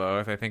Palkia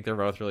both. I think they're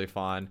both really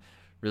fun,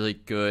 really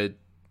good,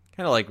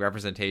 kind of like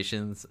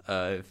representations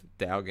of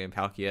Dialga and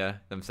Palkia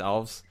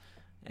themselves,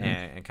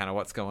 and kind of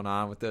what's going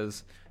on with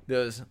those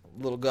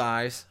little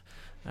guys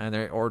and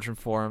their origin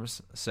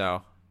forms.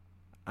 So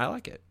I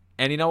like it.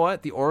 And you know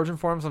what? The origin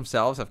forms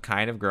themselves have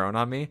kind of grown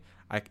on me.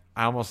 I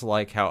almost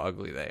like how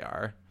ugly they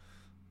are.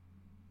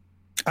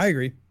 I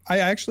agree. I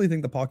actually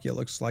think the Palkia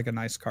looks like a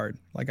nice card.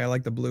 Like, I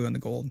like the blue and the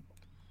gold.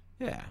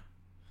 Yeah.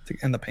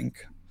 And the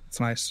pink. It's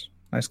nice.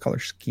 Nice color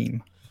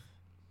scheme.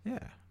 Yeah.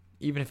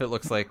 Even if it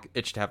looks like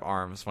it should have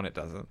arms when it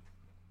doesn't.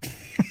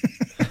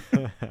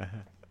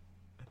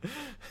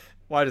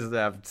 Why does it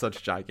have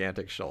such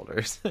gigantic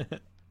shoulders?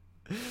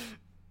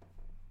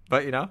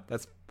 But,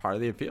 that's part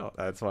of the appeal.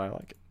 That's why I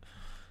like it.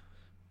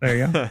 There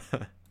you go.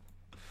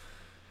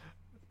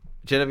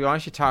 JW, why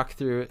don't you talk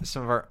through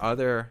some of our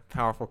other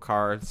powerful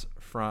cards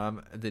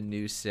from the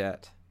new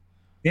set?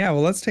 Yeah,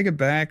 well, let's take it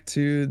back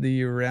to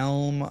the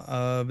realm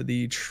of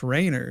the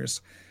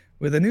trainers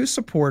with a new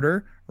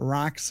supporter,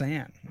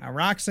 Roxanne. Now,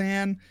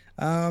 Roxanne,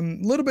 a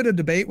little bit of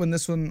debate when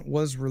this one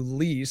was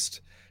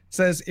released. It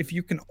says if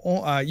you can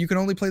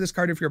only play this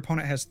card if your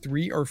opponent has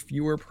 3 or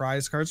fewer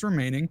prize cards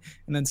remaining,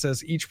 and then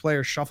says each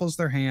player shuffles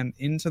their hand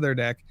into their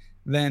deck,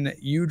 then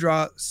you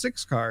draw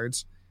 6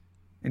 cards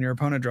and your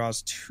opponent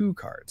draws 2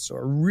 cards. So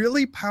a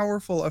really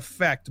powerful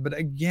effect, but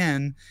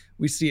again,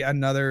 we see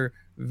another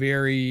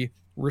very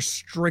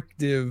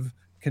restrictive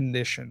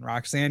condition.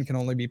 Roxanne can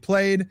only be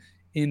played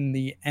in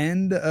the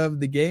end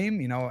of the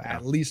game,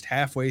 at least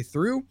halfway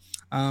through,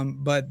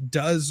 but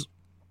is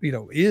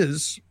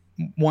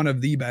one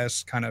of the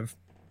best kind of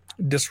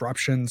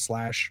disruption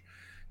slash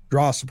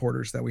draw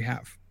supporters that we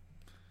have.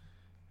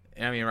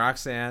 I mean,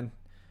 Roxanne,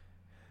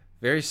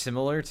 very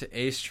similar to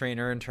Ace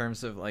Trainer in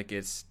terms of like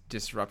its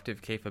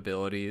disruptive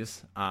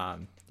capabilities.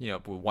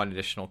 With one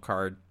additional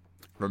card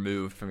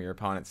removed from your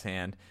opponent's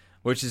hand,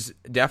 which is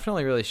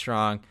definitely really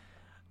strong.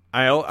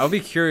 I'll be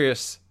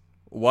curious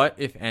what,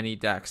 if any,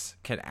 decks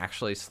can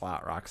actually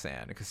slot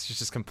Roxanne, because she's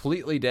just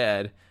completely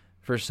dead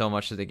for so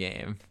much of the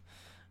game.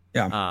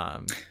 Yeah.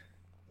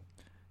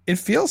 It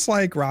feels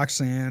like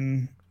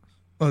Roxanne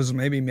was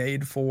maybe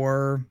made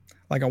for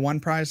like a one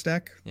prize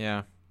deck.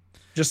 Yeah.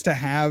 Just to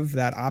have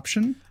that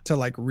option to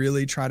like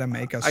really try to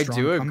make a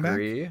strong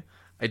comeback.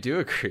 I do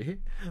agree.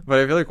 But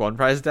I feel like one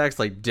prize decks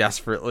like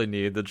desperately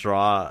need the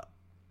draw,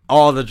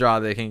 all the draw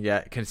they can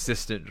get,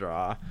 consistent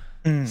draw.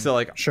 So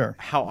like, sure,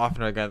 how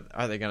often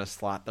are they gonna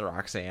slot the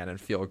Roxanne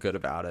and feel good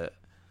about it?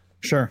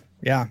 Sure.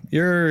 Yeah,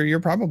 you're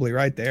probably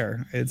right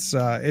there.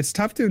 It's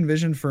tough to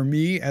envision for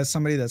me as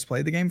somebody that's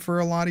played the game for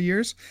a lot of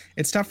years.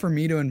 It's tough for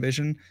me to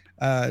envision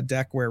a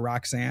deck where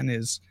Roxanne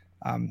is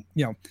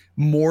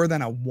more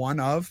than a one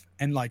of,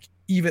 and like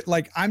even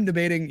like I'm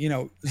debating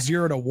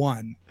 0 to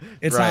 1.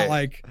 It's right.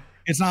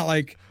 not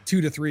like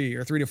 2 to 3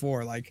 or 3 to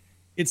 4. Like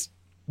it's,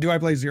 do I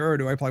play 0 or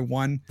do I play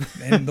 1?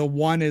 And the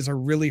 1 is a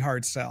really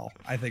hard sell,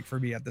 I think, for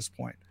me at this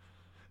point.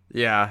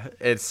 Yeah,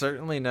 it's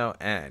certainly no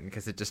N,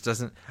 because it just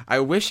doesn't. I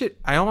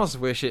almost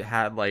wish it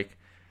had like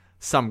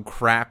some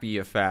crappy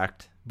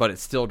effect, but it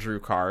still drew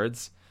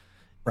cards.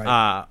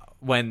 Right.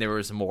 When there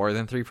was more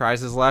than 3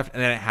 prizes left,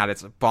 and then it had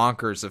its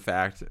bonkers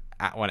effect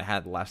when it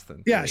had less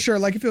than 3. Yeah, sure.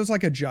 Like if it was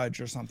like a judge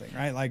or something,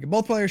 right? Like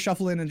both players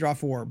shuffle in and draw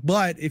 4,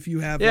 but if you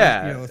have 3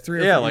 or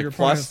 4, like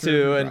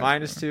 +2 and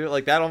 -2,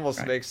 like that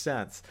almost makes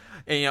sense.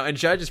 And and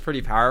judge is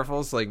pretty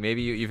powerful, so like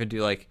maybe you even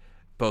do like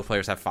both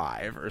players have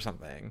 5 or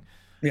something.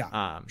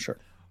 Yeah, sure.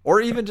 Or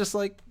even just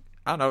like,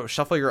 I don't know,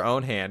 shuffle your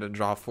own hand and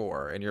draw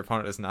 4 and your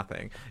opponent has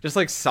nothing. Just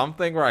like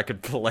something where I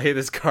could play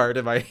this card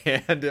in my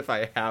hand if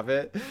I have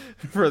it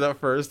for the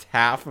first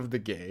half of the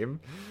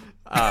game.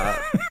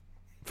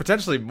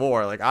 Potentially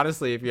more. Like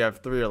honestly, if you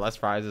have 3 or less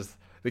prizes,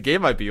 the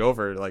game might be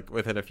over like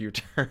within a few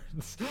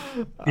turns.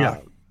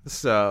 Yeah.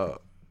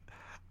 So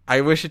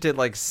I wish it did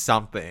like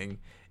something.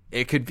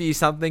 It could be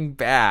something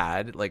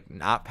bad, like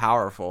not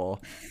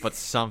powerful, but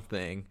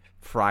something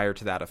prior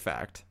to that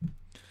effect.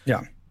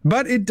 Yeah,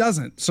 but it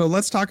doesn't. So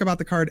let's talk about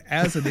the card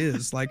as it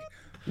is. Like,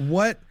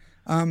 what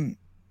are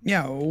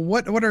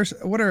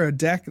a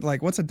deck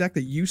like? What's a deck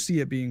that you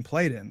see it being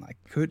played in? Like,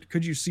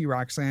 could you see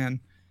Roxanne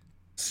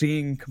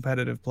seeing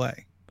competitive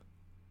play?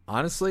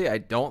 Honestly, I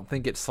don't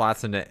think it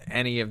slots into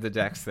any of the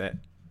decks that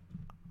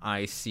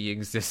I see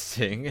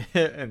existing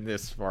in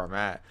this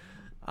format.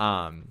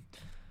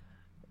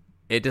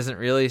 It doesn't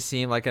really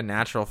seem like a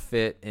natural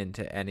fit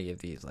into any of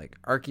these like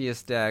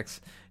Arceus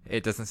decks.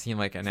 It doesn't seem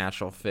like a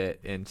natural fit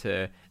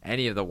into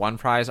any of the one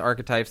prize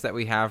archetypes that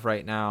we have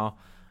right now.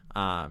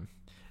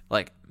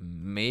 Like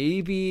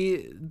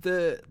maybe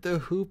the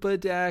Hoopa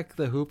deck,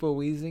 the Hoopa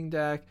Weezing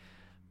deck,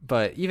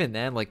 but even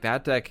then, like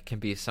that deck can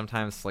be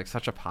sometimes like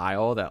such a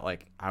pile that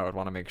like I would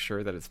want to make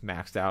sure that it's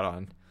maxed out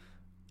on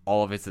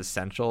all of its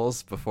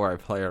essentials before I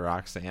play a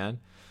Roxanne.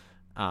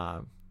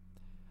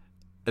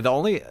 The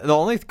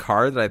only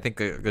card that I think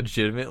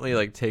legitimately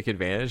like take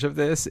advantage of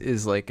this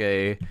is like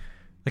an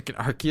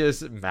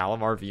Arceus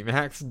Malamar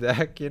VMAX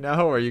deck,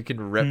 where you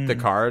can rip the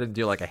card and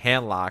do like a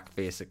hand lock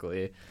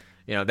basically.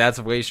 That's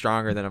way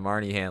stronger than a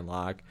Marnie hand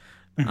lock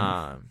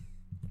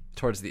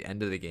towards the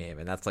end of the game,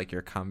 and that's like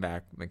your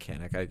comeback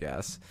mechanic, I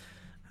guess.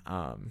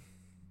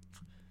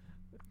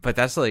 But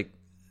that's like,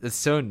 it's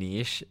so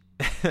niche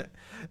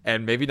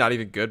and maybe not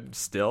even good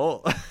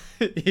still,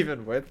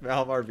 even with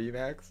Malamar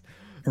VMAX.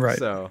 Right.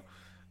 So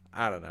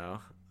I don't know.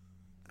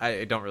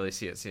 I don't really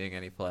see it seeing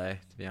any play,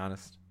 to be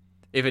honest.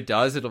 If it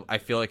does, I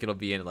feel like it'll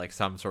be in like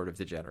some sort of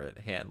degenerate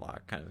hand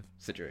lock kind of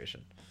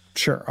situation.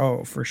 Sure.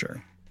 Oh, for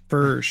sure.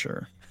 For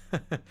sure.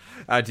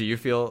 Do you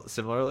feel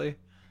similarly?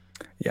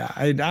 Yeah,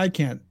 I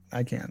can't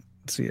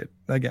see it.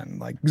 Again,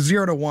 like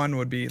 0 to 1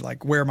 would be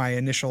like where my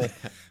initial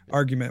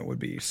argument would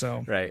be.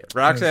 So right.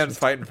 Roxanne's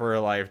fighting for her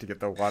life to get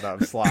the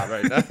 1-up slot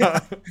right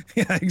now.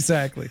 Yeah,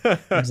 exactly.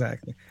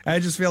 Exactly. I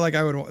just feel like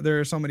there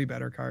are so many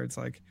better cards.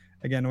 Like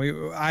again,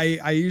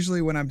 I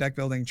usually when I'm deck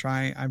building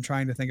I'm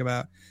trying to think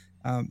about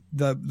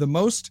the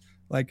most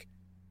like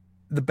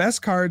the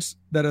best cards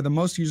that are the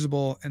most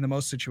usable in the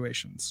most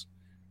situations.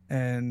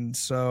 And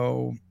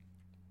so,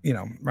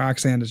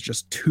 Roxanne is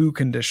just too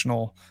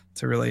conditional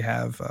to really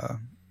have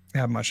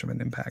much of an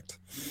impact.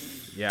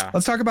 Yeah.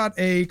 Let's talk about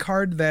a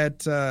card that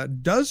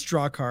does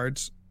draw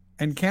cards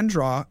and can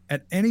draw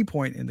at any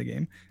point in the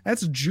game.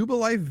 That's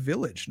Jubilife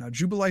Village. Now,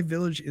 Jubilife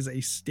Village is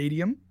a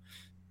stadium.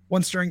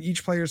 Once during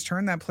each player's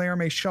turn, that player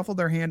may shuffle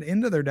their hand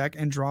into their deck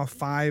and draw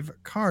 5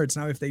 cards.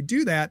 Now, if they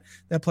do that,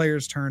 that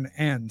player's turn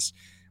ends.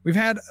 We've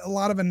had a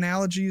lot of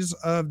analogies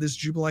of this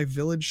Jubilife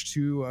Village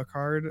to a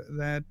card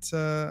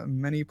that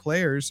many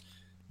players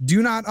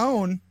do not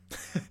own.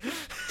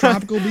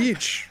 Tropical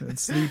Beach.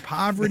 It's the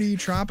Poverty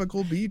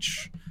Tropical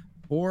Beach.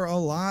 for a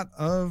lot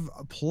of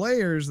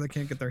players that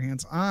can't get their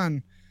hands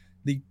on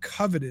the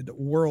coveted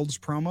Worlds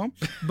promo.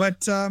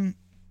 But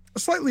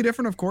slightly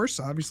different, of course.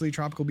 Obviously,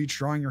 Tropical Beach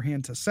drawing your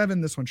hand to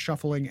 7. This one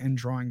shuffling and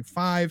drawing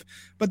 5.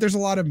 But there's a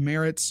lot of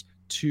merits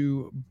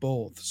to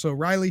both. So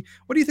Riley,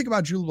 what do you think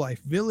about Jubilife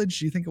Village?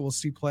 Do you think it will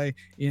see play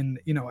in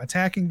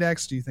attacking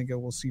decks? Do you think it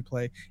will see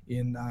play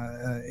in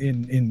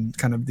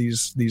kind of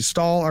these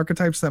stall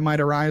archetypes that might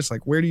arise?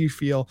 Like, where do you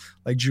feel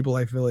like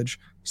Jubilife Village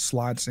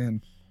slots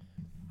in?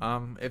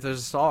 If there's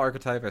a stall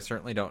archetype, I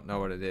certainly don't know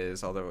what it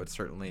is, although it would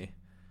certainly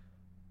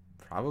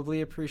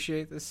probably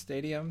appreciate this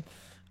stadium.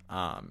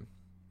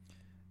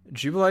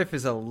 Jubilife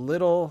is a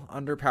little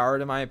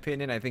underpowered in my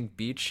opinion. I think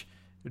Beach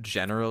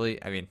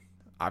generally, I mean,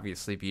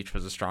 obviously Beach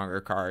was a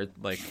stronger card,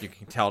 like you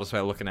can tell just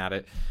by looking at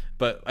it,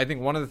 but I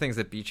think one of the things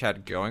that Beach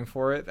had going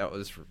for it that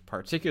was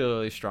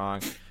particularly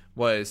strong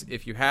was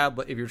if you're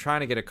trying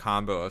to get a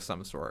combo of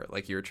some sort,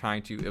 like you're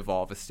trying to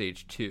evolve a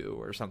stage 2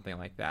 or something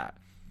like that.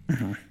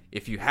 Mm-hmm.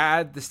 If you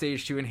had the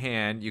stage 2 in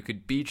hand, you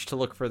could Beach to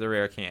look for the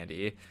rare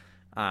candy,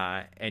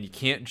 and you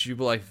can't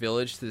Jubilife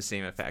Village to the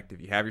same effect.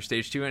 If you have your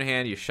stage 2 in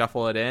hand, you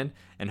shuffle it in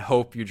and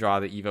hope you draw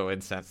the Evo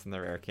Incense and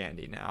the rare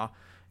candy now.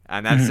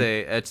 And that's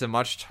it's a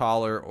much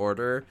taller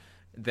order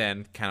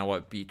than kind of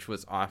what Beach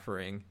was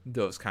offering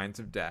those kinds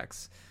of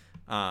decks.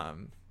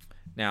 Now,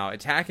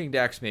 attacking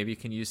decks maybe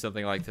can use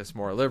something like this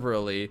more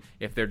liberally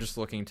if they're just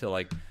looking to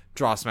like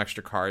draw some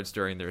extra cards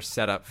during their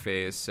setup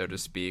phase, so to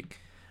speak.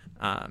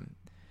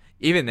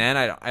 Even then,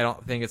 I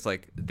don't think it's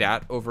like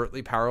that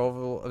overtly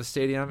powerful of a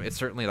stadium. It's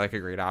certainly like a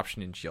great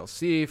option in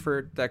GLC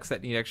for decks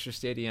that need extra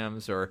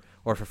stadiums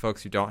or for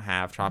folks who don't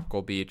have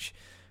Tropical Beach.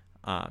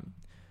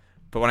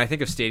 But when I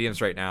think of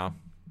stadiums right now,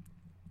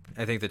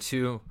 I think the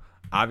two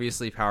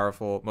obviously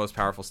most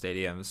powerful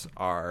stadiums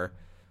are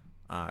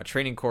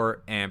Training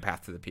Court and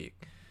Path to the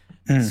Peak.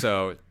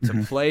 So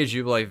to play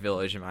Jubilife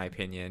Village, in my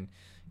opinion,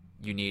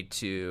 you need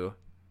to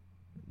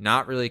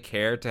not really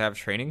care to have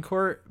Training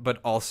Court, but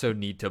also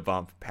need to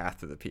bump Path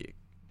to the Peak.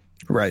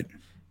 Right.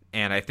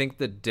 And I think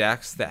the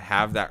decks that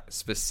have that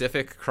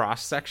specific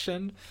cross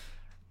section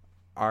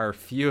are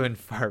few and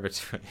far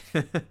between.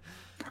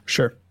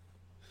 Sure.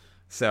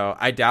 So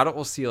I doubt it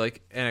will see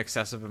like an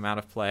excessive amount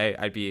of play.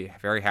 I'd be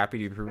very happy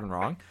to be proven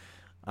wrong.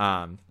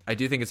 I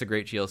do think it's a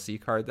great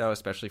GLC card, though,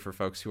 especially for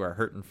folks who are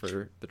hurting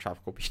for the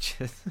Tropical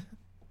Beaches.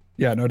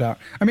 Yeah, no doubt.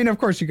 I mean, of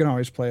course, you can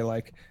always play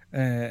like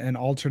an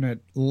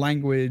alternate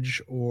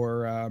language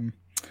or,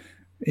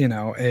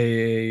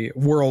 a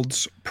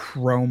Worlds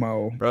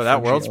promo. Bro,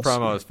 that Worlds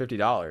promo is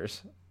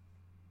 $50.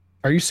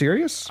 Are you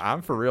serious?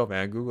 I'm for real,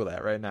 man. Google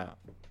that right now.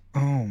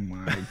 Oh,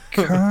 my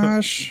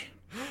gosh.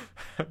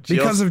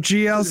 Because of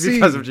GLC.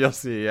 Because of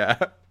GLC, yeah.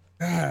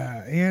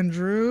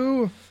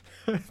 Andrew.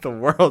 the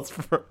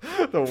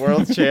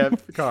world's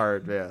champ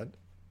card, man.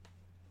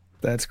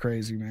 That's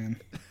crazy,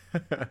 man.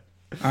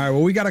 All right,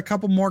 well, we got a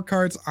couple more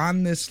cards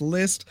on this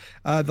list.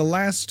 The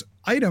last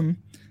item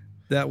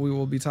that we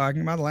will be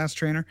talking about, the last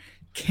trainer,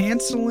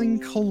 canceling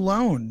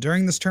Cologne.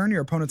 During this turn,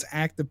 your opponent's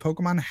active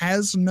Pokemon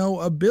has no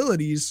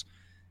abilities,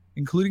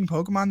 including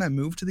Pokemon that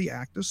move to the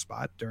active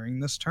spot during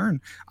this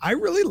turn. I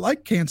really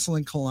like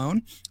canceling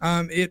Cologne.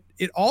 It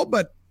all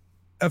but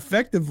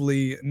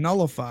effectively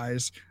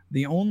nullifies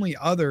the only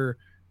other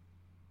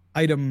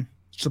item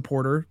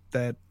supporter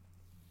that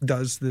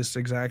does this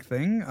exact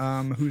thing,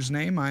 whose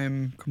name I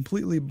am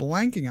completely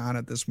blanking on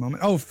at this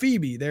moment. Oh,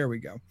 Phoebe. There we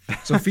go.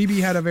 So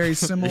Phoebe had a very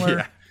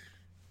similar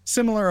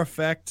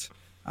effect,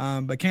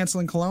 but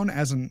canceling Cologne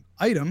as an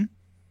item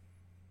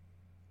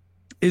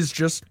is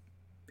just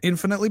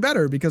infinitely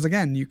better because,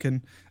 again, you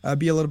can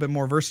be a little bit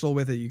more versatile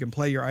with it. You can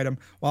play your item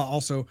while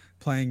also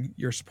playing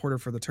your supporter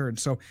for the turn.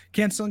 So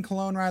canceling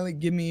Cologne, Riley,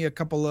 give me a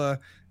couple of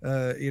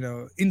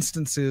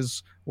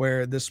instances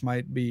where this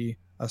might be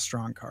a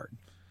strong card.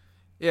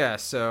 Yeah,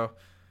 so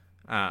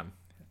I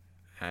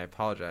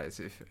apologize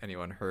if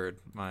anyone heard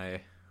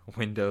my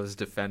Windows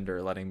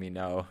Defender letting me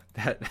know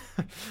that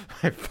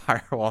my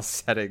firewall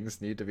settings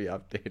need to be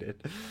updated.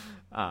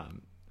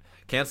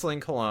 Canceling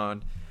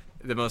Cologne,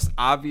 the most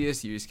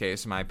obvious use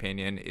case, in my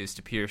opinion, is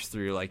to pierce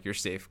through like your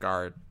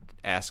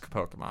Safeguard-esque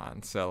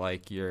Pokemon. So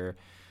like your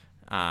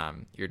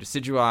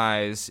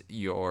Decidueyes,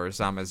 your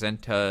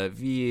Zamazenta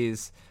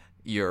Vs,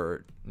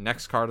 your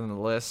next card on the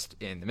list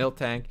in the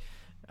Miltank.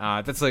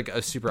 That's like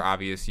a super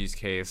obvious use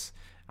case.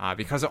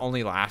 Because it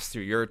only lasts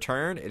through your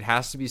turn, it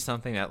has to be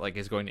something that like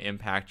is going to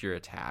impact your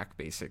attack,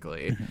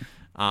 basically.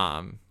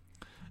 One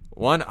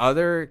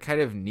other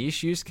kind of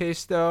niche use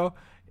case, though,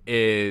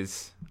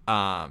 is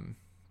and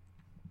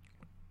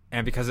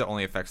because it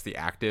only affects the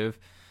active,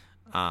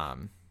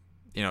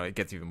 it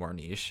gets even more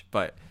niche.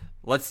 But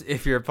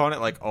if your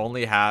opponent like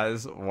only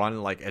has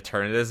one like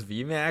Eternatus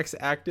VMAX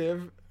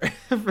active,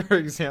 for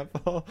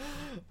example,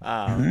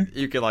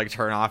 you can like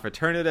turn off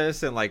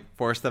Eternatus and like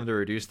force them to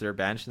reduce their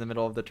bench in the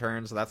middle of the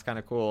turn. So that's kind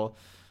of cool.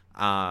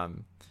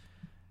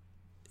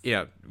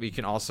 We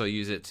can also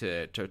use it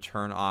to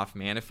turn off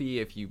Manaphy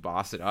if you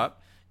boss it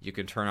up. You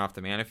can turn off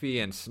the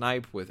Manaphy and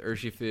snipe with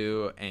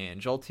Urshifu,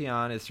 and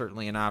Jolteon is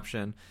certainly an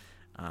option.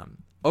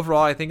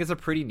 overall, I think it's a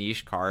pretty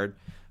niche card,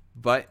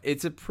 but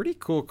it's a pretty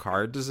cool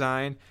card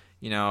design.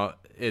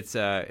 It's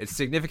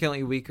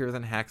significantly weaker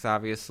than Hex,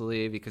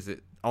 obviously, because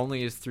it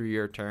only is through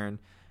your turn,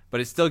 but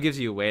it still gives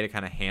you a way to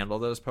kind of handle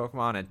those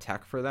Pokemon and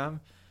tech for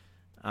them.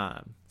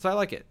 So I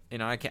like it.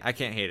 I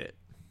can't hate it.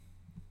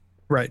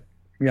 Right.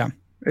 Yeah.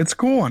 It's a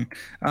cool one.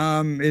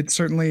 It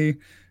certainly,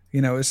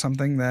 is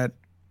something that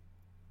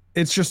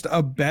it's just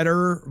a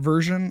better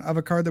version of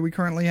a card that we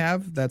currently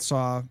have that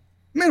saw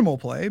minimal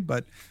play,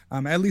 but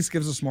at least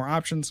gives us more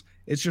options.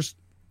 It's just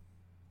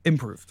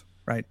improved,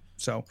 right?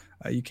 So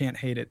you can't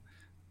hate it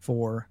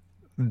for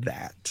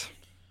that.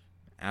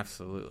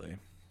 Absolutely.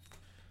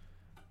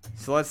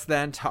 So let's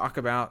then talk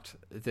about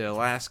the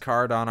last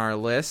card on our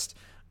list,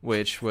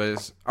 which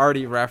was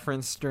already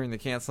referenced during the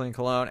Canceling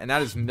Cologne, and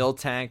that is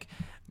Miltank.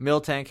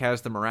 Miltank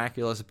has the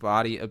Miraculous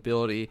Body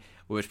ability,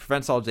 which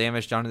prevents all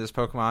damage done to this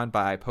Pokemon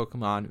by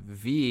Pokemon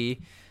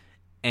V,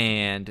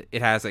 and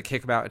it has a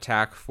Kickabout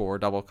attack for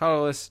double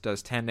colorless,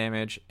 does 10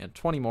 damage and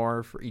 20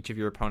 more for each of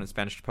your opponent's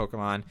benched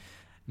Pokemon.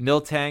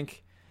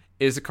 Miltank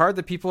is a card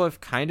that people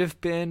have kind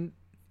of been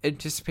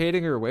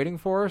anticipating or waiting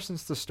for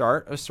since the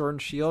start of Sword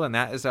and Shield, and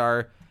that is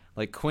our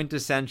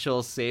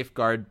quintessential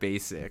Safeguard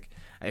basic.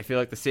 I feel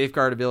like the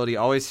Safeguard ability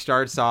always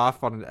starts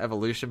off on an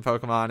evolution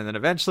Pokemon, and then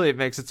eventually it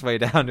makes its way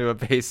down to a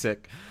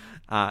basic.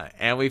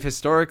 And we've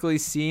historically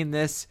seen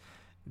this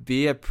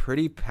be a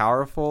pretty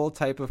powerful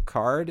type of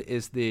card,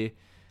 is the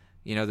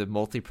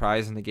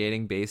multi-prize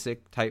negating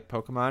basic type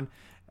Pokemon.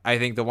 I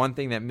think the one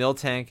thing that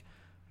Miltank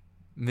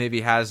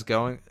maybe has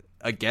going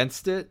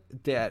against it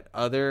that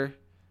other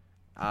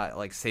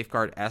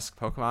Safeguard-esque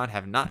Pokemon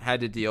have not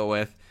had to deal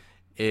with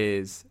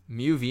is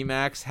Mew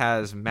VMAX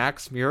has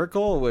Max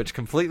Miracle, which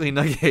completely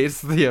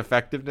negates the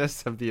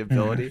effectiveness of the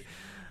ability.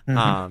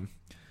 Mm-hmm.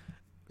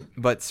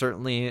 But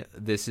certainly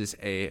this is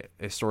a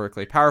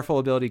historically powerful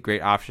ability,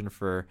 great option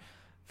for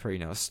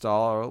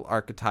stall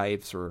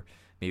archetypes, or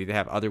maybe they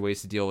have other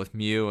ways to deal with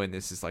Mew, and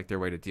this is their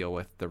way to deal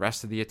with the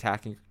rest of the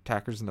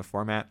attackers in the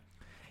format.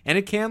 And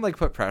it can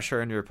put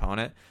pressure on your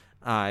opponent.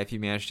 If you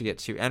manage to get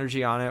 2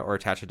 energy on it or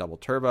attach a double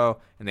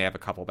turbo and they have a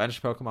couple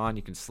bench Pokemon,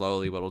 you can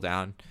slowly whittle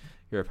down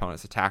your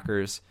opponent's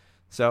attackers.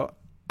 So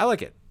I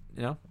like it.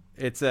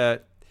 It's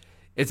a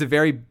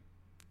very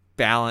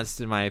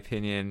balanced, in my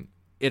opinion,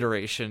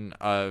 iteration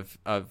of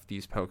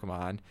these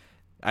Pokemon.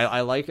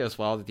 I like as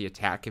well that the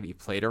attack can be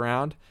played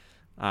around.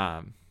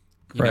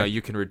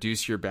 You can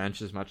reduce your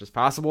bench as much as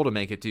possible to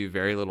make it do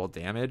very little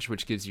damage,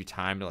 which gives you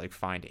time to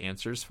find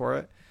answers for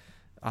it.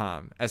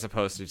 As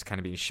opposed to just kind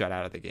of being shut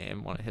out of the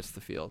game when it hits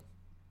the field.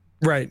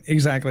 Right,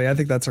 exactly. I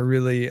think that's a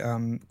really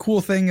cool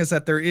thing, is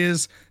that there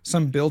is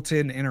some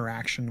built-in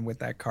interaction with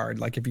that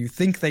card. If you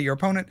think that your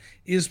opponent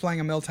is playing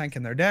a Miltank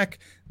in their deck,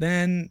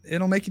 then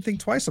it'll make you think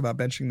twice about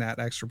benching that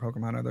extra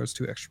Pokemon or those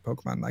 2 extra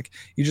Pokemon.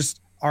 You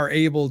just are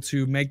able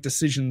to make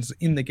decisions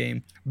in the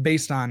game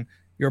based on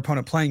your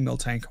opponent playing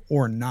Miltank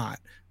or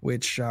not,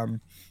 which,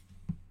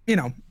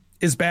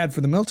 is bad for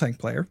the Miltank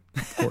player,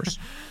 of course,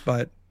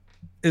 but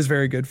is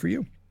very good for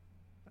you.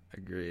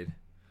 Agreed.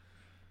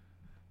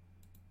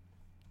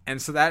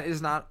 And so that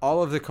is not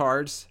all of the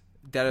cards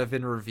that have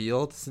been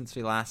revealed since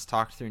we last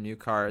talked through new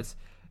cards.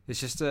 It's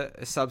just a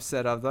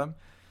subset of them.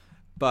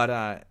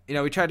 But,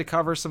 we tried to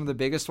cover some of the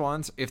biggest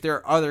ones. If there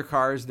are other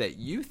cards that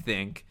you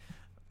think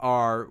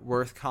are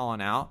worth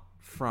calling out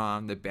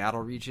from the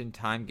Battle Region,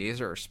 Time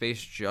Gazer, or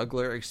Space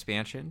Juggler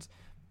expansions,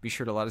 be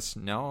sure to let us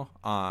know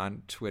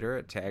on Twitter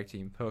at Tag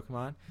Team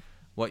Pokemon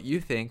what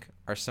you think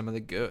are some of the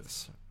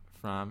goods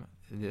from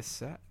this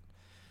set.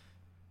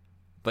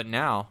 But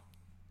now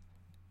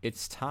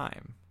it's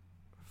time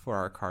for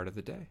our card of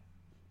the day.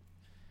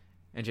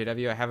 And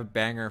JW, I have a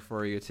banger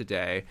for you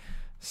today.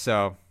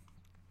 So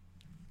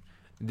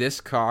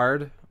this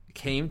card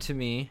came to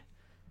me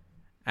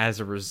as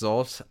a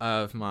result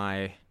of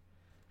my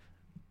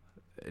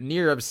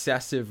near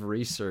obsessive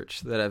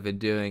research that I've been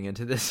doing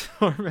into this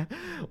format,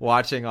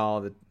 watching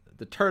all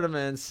the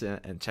tournaments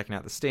and checking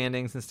out the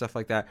standings and stuff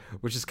like that,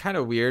 which is kind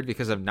of weird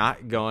because I'm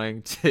not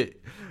going to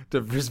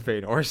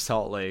Brisbane or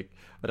Salt Lake,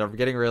 but I'm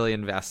getting really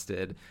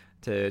invested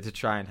to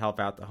try and help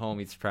out the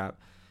homies prep.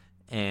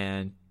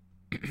 And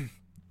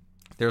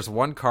there's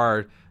one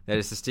card that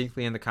is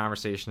distinctly in the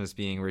conversation as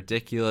being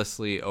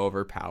ridiculously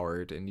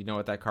overpowered. And you know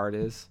what that card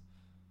is?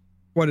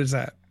 What is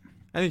that?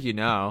 I think you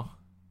know,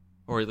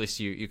 or at least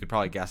you could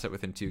probably guess it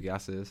within 2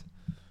 guesses.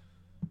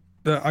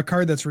 A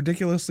card that's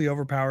ridiculously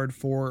overpowered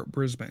for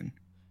Brisbane.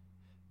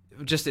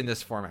 Just in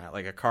this format,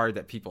 a card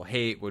that people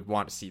hate, would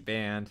want to see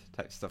banned,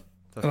 type stuff.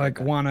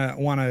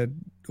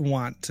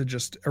 Want to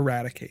just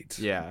eradicate.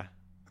 Yeah.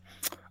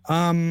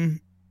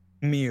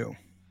 Mew.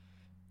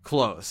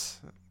 Close.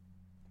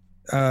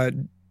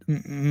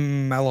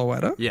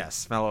 Meloetta?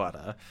 Yes,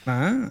 Meloetta.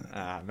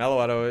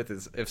 Meloetta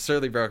is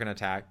absurdly broken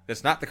attack.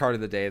 It's not the card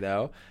of the day,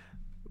 though.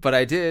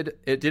 But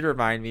it did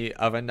remind me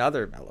of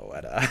another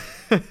Meloetta.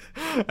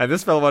 And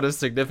this Meloetta is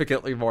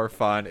significantly more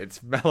fun. It's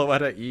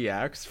Meloetta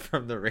EX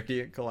from the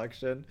Radiant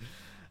Collection.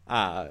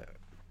 And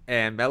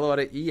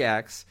Meloetta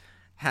EX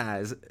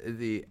has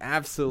the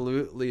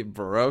absolutely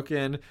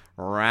broken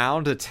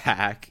round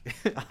attack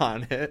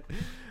on it.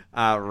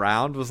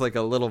 Round was like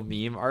a little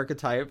meme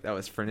archetype that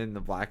was printed in the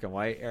black and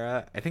white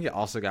era. I think it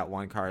also got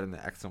one card in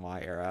the X and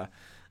Y era,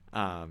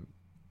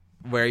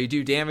 where you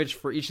do damage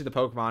for each of the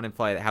Pokemon in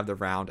play that have the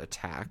round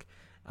attack.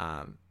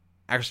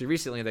 Actually,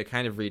 recently they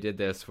kind of redid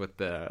this with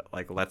the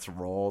like Let's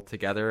Roll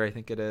Together, I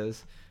think it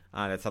is.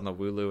 That's on the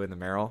Wooloo and the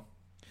Marill.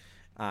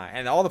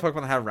 And all the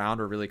Pokemon that have round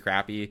are really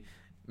crappy.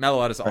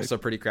 Meloetta is also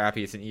pretty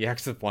crappy. It's an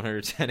EX with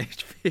 110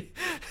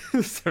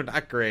 HP, so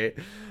not great.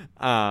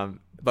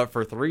 But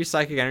for 3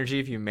 Psychic Energy,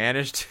 if you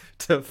manage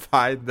to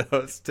find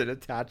those to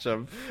attach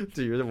them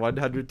to your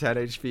 110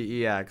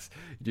 HP EX,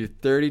 you do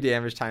 30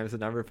 damage times the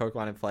number of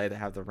Pokemon in play that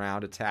have the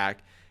round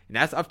attack. And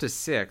that's up to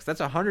 6. That's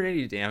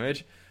 180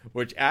 damage,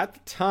 which at the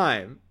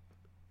time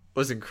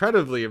was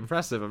incredibly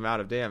impressive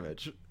amount of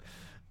damage.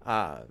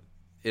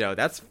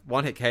 That's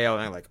one hit KO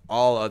and like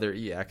all other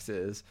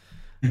EXs.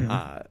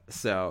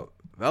 So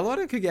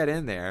Meloetta could get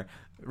in there.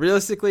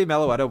 Realistically,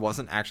 Meloetta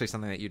wasn't actually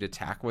something that you'd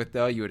attack with,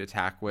 though. You would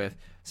attack with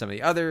some of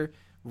the other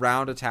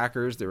round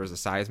attackers. There was a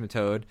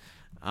Seismitoad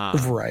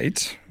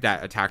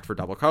that attacked for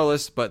double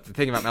colorless. But the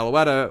thing about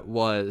Meloetta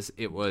was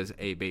it was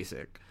a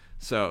basic.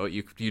 So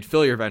you'd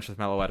fill your bench with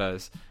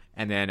Meloettas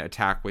and then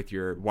attack with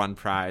your one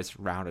prize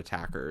round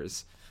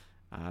attackers.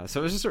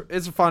 So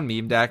it's a fun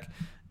meme deck.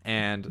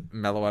 And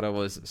Meloetta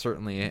was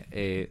certainly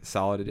a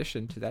solid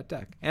addition to that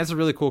deck. And it's a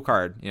really cool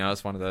card.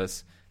 It's one of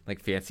those like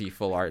fancy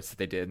full arts that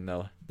they did in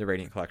the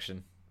Radiant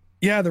collection.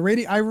 Yeah,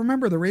 I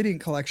remember the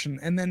Radiant collection.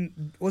 And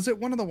then was it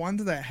one of the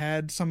ones that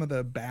had some of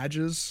the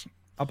badges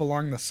up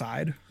along the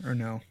side or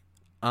no?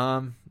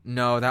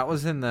 No, that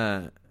was in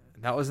the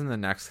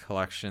next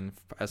collection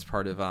as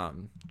part of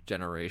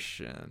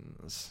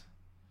Generations.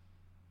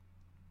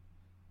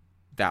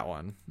 That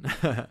one.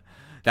 That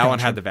one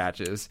had the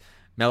badges.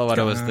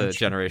 Meloetta was the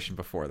generation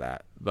before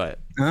that, but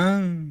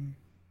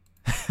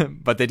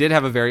but they did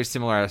have a very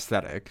similar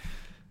aesthetic,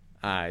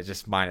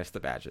 just minus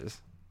the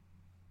badges.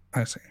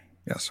 I see.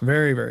 Yes,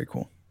 very, very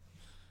cool.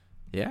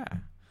 Yeah.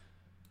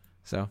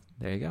 So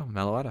there you go,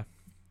 Meloetta.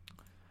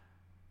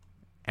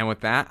 And with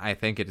that, I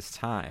think it is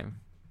time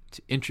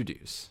to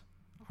introduce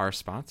our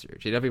sponsor.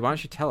 JW, why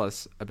don't you tell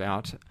us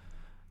about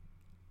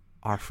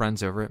our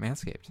friends over at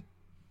Manscaped?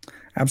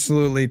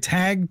 Absolutely.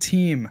 Tag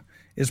Team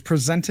is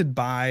presented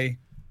by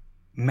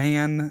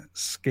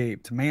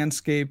Manscaped.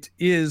 Manscaped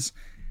is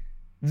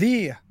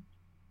the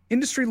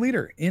industry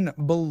leader in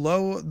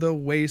below the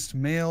waist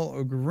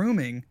male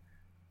grooming,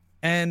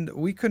 and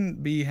we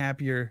couldn't be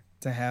happier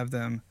to have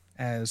them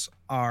as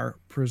our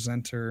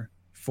presenter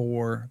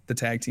for the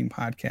Tag Team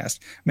podcast.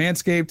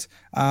 Manscaped,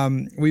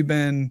 we've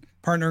been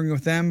partnering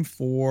with them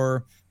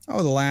for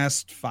the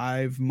last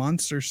 5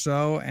 months or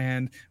so,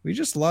 and we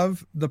just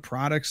love the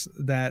products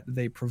that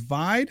they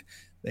provide.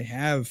 They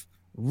have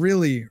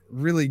really,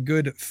 really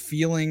good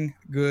feeling,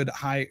 good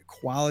high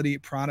quality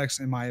products,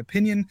 in my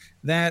opinion,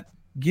 that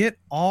get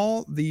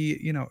all the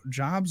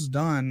jobs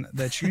done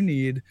that you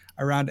need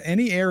around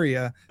any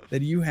area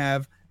that you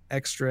have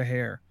extra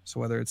hair. So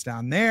whether it's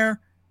down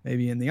there,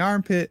 maybe in the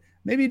armpit,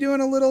 maybe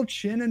doing a little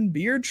chin and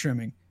beard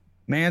trimming,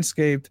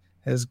 Manscaped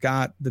has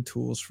got the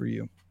tools for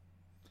you.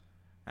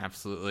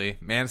 Absolutely.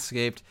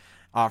 Manscaped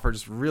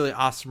offers really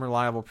awesome,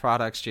 reliable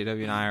products.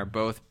 JW and I are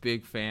both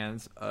big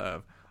fans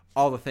of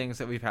all the things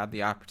that we've had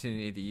the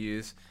opportunity to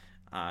use.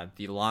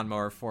 The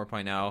Lawnmower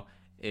 4.0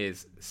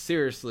 is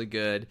seriously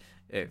good.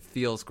 It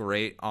feels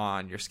great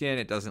on your skin.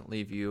 It doesn't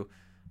leave you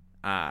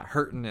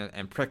hurting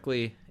and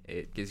prickly.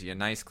 It gives you a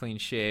nice clean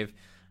shave.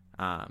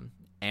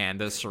 And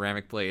those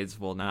ceramic blades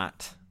will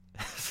not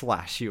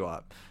slash you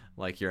up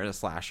like you're in a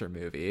slasher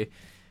movie.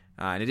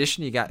 In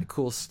addition, you got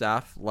cool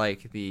stuff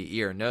like the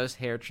ear and nose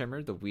hair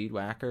trimmer, the Weed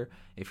Whacker.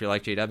 If you're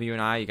like JW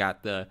and I, you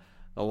got the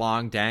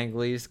long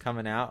danglies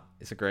coming out.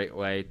 It's a great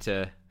way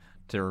to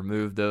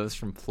remove those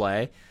from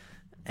play.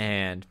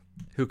 And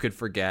who could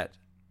forget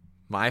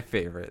my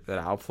favorite that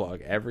I'll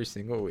plug every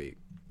single week?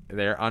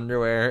 Their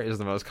underwear is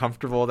the most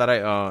comfortable that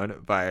I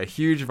own by a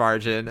huge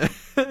margin.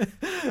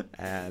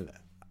 And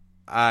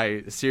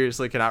I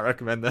seriously cannot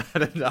recommend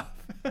that enough.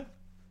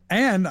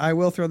 And I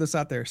will throw this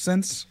out there.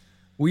 Since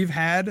we've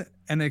had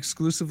and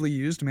exclusively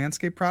used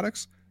Manscaped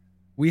products,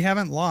 we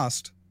haven't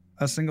lost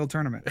a single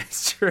tournament.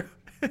 It's true.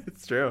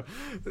 It's true.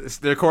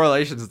 The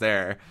correlation's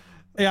there.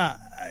 Yeah,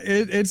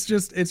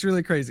 it's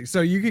really crazy.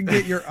 So you can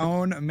get your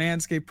own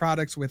Manscaped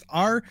products with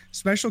our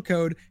special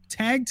code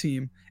Tag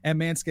Team at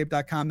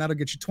manscaped.com. That'll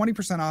get you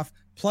 20% off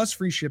plus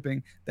free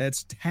shipping.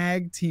 That's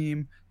Tag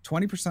Team,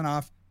 20%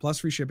 off plus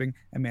free shipping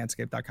at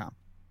manscaped.com.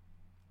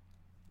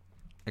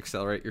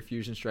 Accelerate your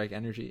Fusion Strike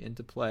energy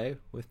into play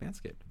with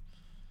Manscaped.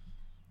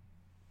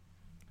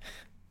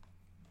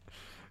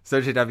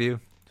 So JW,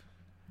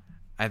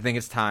 I think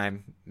it's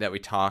time that we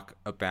talk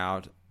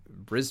about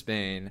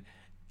Brisbane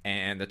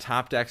and the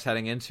top decks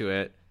heading into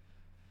it.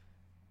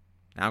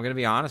 Now I'm going to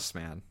be honest,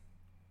 man.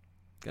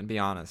 I've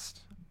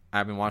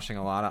been watching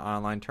a lot of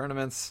online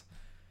tournaments,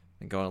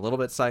 and going a little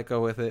bit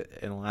psycho with it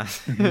in the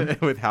last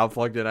Mm-hmm. with how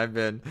plugged in I've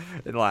been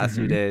in the last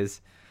few Mm-hmm.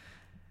 days.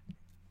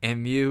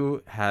 And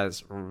Mew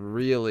has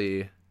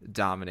really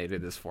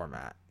dominated this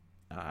format.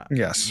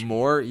 Yes.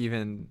 More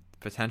even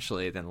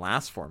potentially than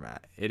last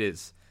format. It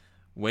is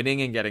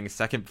winning and getting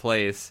second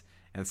place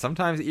and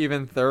sometimes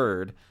even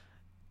third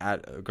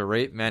at a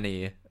great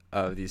many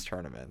of these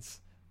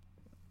tournaments.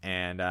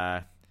 And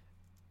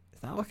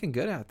it's not looking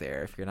good out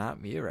there if you're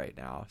not Mew right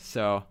now.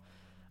 So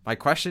my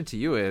question to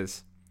you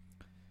is,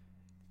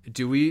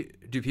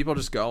 do people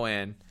just go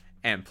in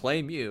and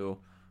play Mew,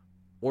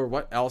 or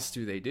what else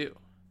do they do?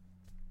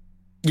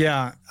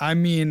 Yeah, I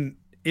mean,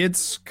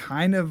 it's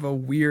kind of a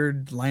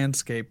weird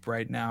landscape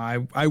right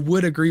now. I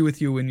would agree with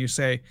you when you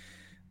say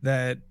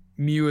that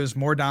Mew is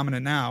more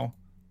dominant now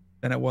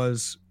than it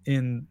was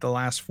in the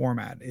last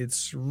format.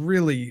 It's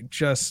really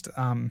just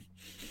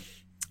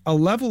a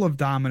level of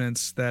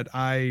dominance that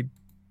I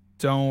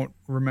don't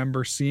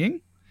remember seeing,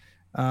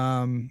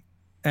 and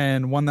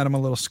one that I'm a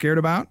little scared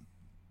about.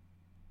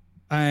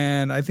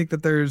 And I think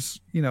that there's,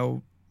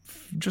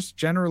 just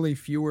generally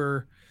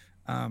fewer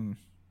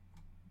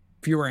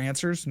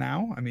answers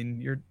now. I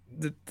mean,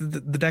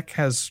 the deck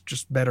has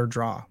just better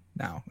draw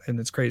now, and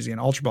it's crazy. And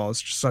Ultra Ball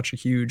is just such a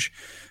huge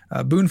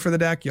boon for the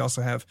deck. You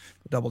also have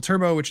the double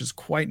turbo, which is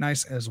quite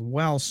nice as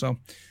well. So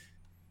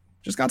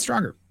just got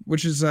stronger,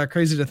 which is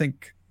crazy to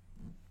think,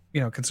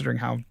 considering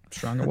how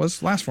strong it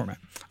was last format.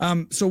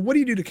 So what do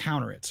you do to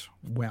counter it?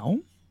 Well,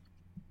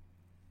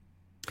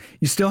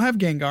 you still have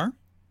Gengar.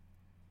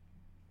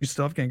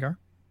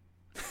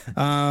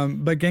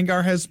 But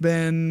Gengar has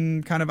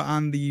been kind of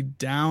on the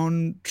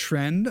down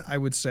trend, I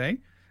would say,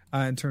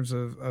 in terms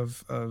of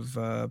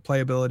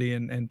playability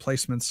and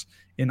placements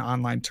in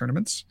online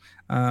tournaments.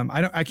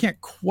 I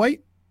can't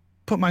quite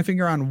put my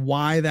finger on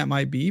why that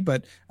might be,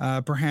 but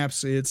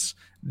perhaps it's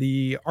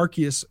the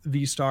Arceus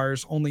V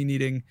Stars only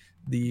needing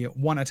the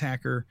one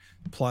attacker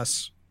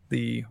plus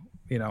the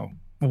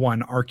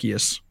one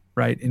Arceus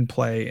right in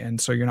play,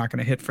 and so you're not going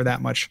to hit for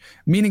that much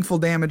meaningful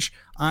damage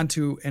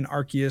onto an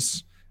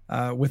Arceus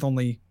with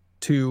only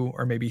 2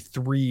 or maybe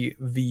 3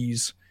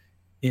 Vs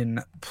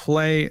in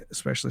play,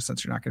 especially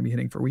since you're not going to be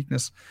hitting for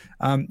weakness.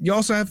 You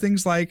also have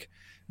things like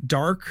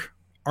Dark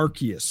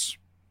Arceus,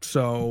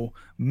 so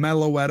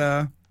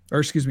Moltres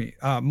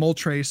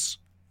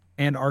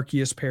and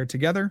Arceus paired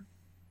together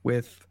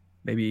with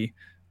maybe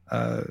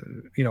a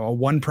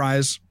one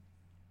prize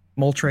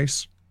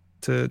Moltres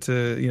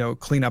to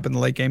clean up in the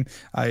late game.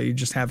 You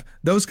just have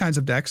those kinds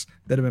of decks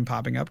that have been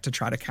popping up to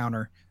try to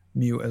counter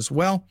Mew as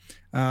well.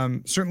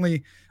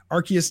 Certainly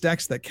Arceus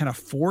decks that can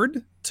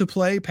afford to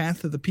play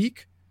Path to the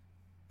Peak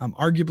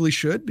arguably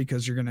should,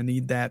 because you're going to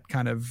need that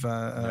kind of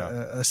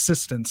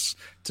assistance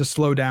to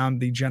slow down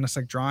the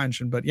Genesect draw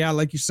engine. But yeah,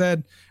 like you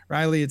said,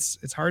 Riley,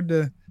 it's hard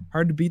to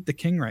beat the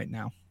king right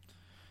now.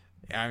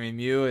 Yeah, I mean,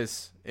 Mew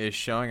is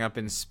showing up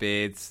in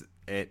spades.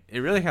 It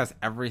really has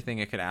everything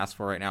it could ask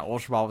for right now.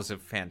 Ultra Ball was a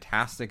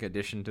fantastic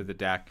addition to the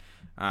deck,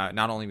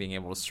 not only being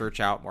able to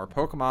search out more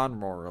Pokemon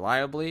more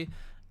reliably,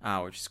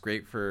 which is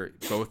great for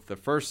both the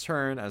first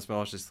turn as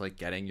well as just like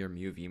getting your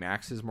Mew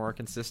VMAXs more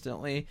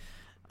consistently.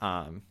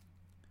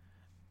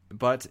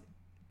 But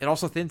it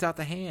also thins out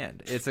the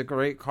hand. It's a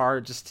great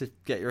card just to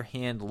get your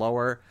hand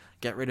lower,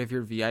 get rid of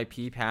your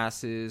VIP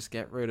passes,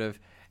 get rid of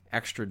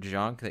extra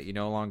junk that you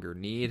no longer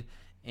need,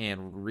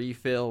 and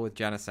refill with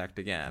Genesect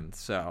again.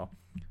 So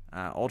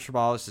Ultra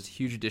Ball is just a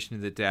huge addition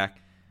to the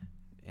deck.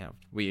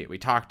 We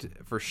talked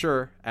for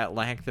sure at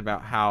length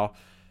about how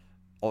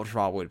Ultra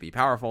Ball would be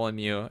powerful in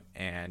Mew,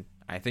 and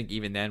I think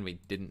even then we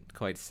didn't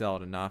quite sell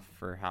it enough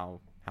for how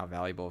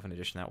valuable of an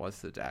addition that was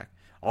to the deck.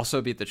 Also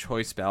beat the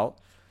Choice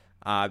Belt,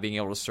 being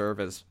able to serve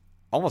as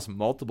almost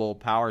multiple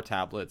power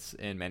tablets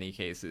in many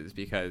cases,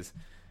 because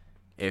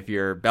if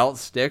your belt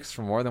sticks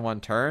for more than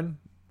one turn,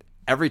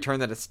 every turn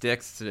that it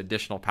sticks, it's an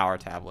additional power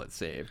tablet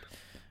saved.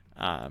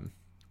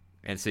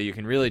 And so you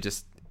can really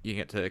you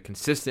get to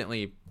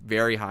consistently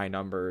very high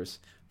numbers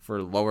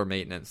for lower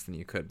maintenance than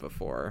you could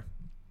before.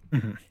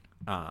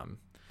 Mm-hmm.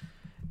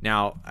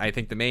 Now, I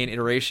think the main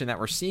iteration that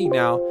we're seeing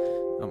now,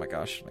 oh my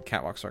gosh, my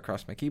cat walks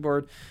across my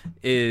keyboard,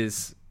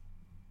 is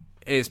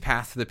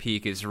Path to the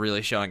Peak is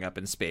really showing up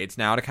in spades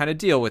now to kind of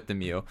deal with the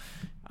Mew.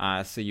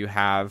 So you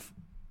have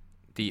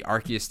the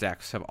Arceus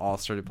decks have all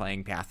started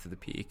playing Path to the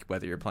Peak,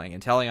 whether you're playing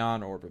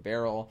Inteleon or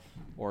Barrel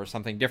or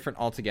something different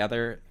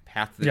altogether.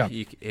 Path to the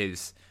Peak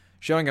is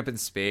showing up in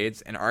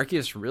spades, and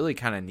Arceus really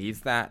kind of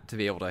needs that to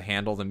be able to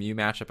handle the Mew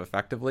matchup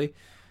effectively.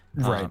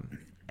 Right.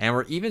 And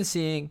we're even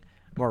seeing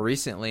more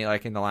recently,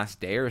 like in the last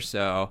day or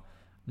so,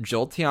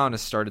 Jolteon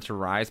has started to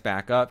rise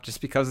back up just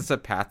because it's a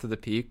Path to the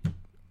Peak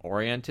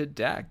oriented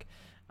deck.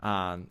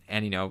 And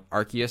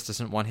Arceus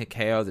doesn't one-hit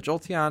KO the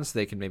Jolteon, so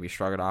they can maybe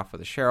shrug it off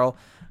with a Cheryl,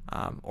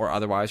 or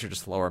otherwise you're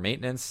just lower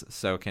maintenance,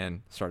 so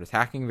can start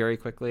attacking very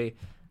quickly.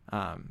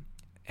 And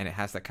it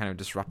has that kind of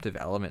disruptive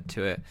element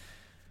to it.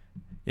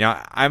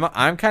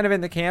 I'm kind of in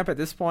the camp at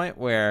this point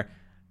where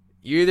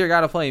you either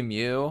got to play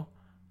Mew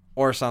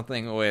or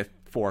something with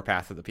 4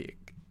 Path to the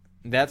Peak.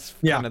 That's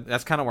Yeah.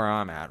 kind of where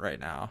I'm at right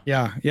now.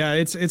 Yeah, yeah,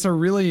 it's a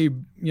really,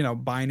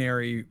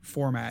 binary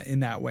format in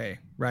that way,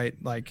 right?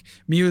 Like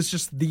Mew is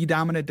just the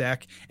dominant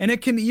deck, and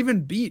it can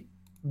even beat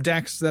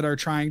decks that are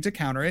trying to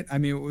counter it. I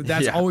mean,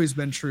 that's Yeah. always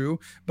been true,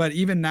 but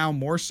even now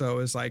more so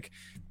is like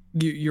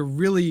you're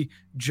really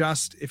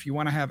just, if you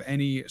want to have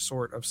any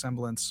sort of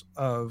semblance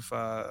of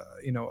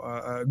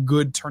a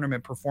good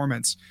tournament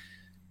performance,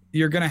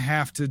 you're gonna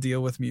have to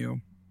deal with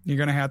Mew. You're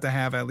gonna have to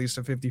have at least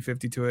a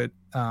 50-50 to it.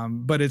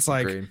 But it's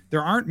like Agreed.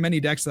 there aren't many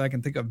decks that I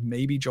can think of.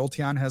 Maybe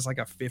Jolteon has like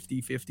a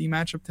 50-50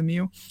 matchup to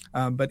Mew.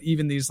 But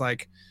even these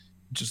like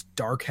just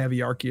dark heavy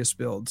Arceus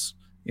builds,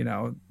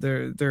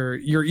 they're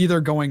you're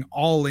either going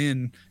all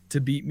in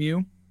to beat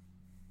Mew,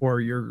 or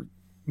you're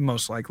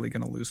most likely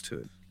gonna lose to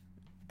it.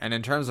 And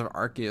in terms of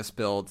Arceus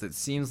builds, it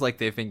seems like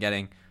they've been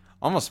getting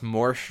almost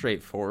more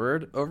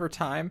straightforward over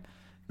time.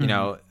 You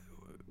know,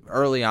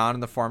 early on in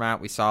the format,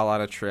 we saw a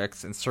lot of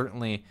tricks, and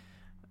certainly,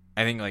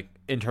 I think like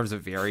in terms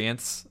of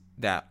variants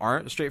that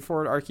aren't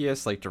straightforward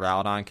Arceus, like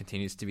Duraludon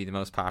continues to be the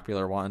most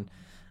popular one.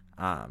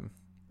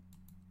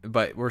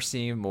 But we're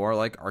seeing more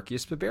like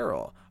Arceus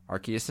Bibarel,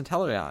 Arceus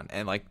Inteleon,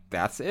 and like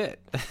that's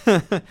it.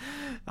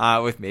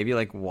 With maybe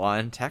like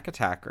one tech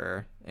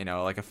attacker,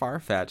 like a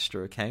Farfetch'd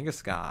or a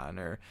Kangaskhan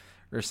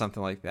or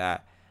something like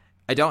that.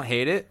 I don't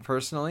hate it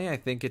personally. I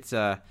think it's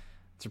a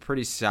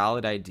pretty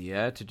solid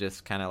idea to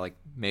just kind of like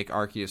make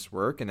Arceus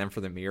work, and then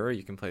for the mirror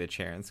you can play the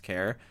Charon's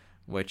Care,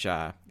 which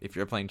if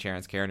you're playing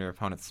Charon's Care and your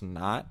opponent's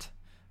not,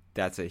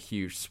 that's a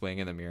huge swing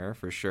in the mirror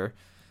for sure.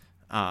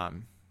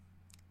 And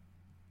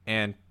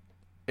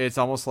it's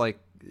almost like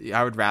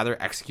I would rather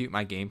execute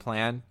my game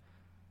plan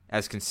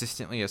as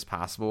consistently as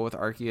possible with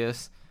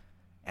Arceus,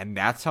 and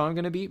that's how I'm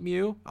going to beat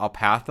Mew. I'll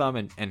path them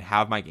and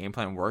have my game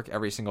plan work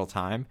every single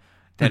time,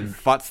 then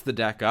futz the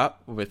deck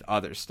up with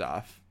other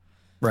stuff.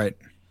 Right.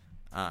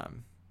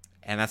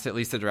 And that's at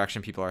least the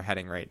direction people are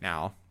heading right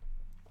now.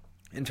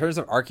 In terms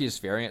of Arceus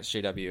variants,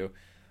 JW,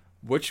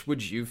 which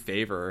would you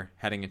favor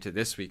heading into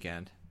this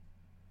weekend?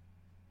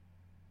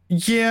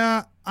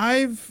 Yeah,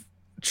 I've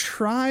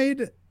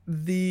tried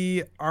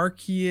the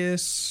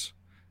Arceus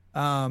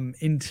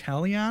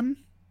Inteleon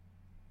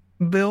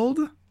build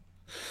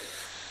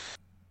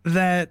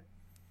that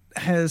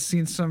has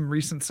seen some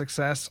recent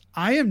success.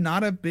 I am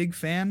not a big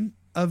fan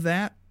of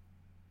that.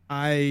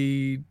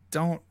 I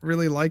don't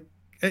really like,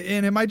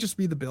 and it might just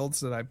be the builds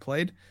that I've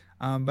played,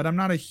 but I'm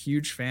not a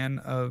huge fan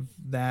of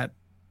that,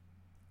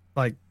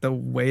 like the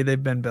way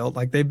they've been built.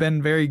 Like they've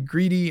been very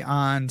greedy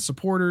on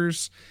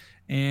supporters,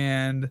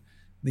 and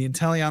the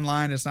Inteleon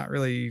line is not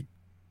really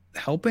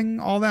helping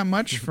all that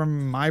much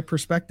from my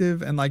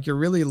perspective. And like you're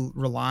really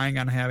relying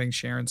on having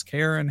Charon's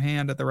Care in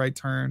hand at the right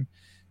turn.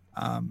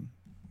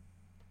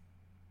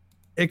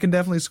 It can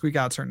definitely squeak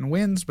out certain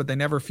wins, but they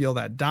never feel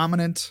that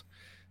dominant.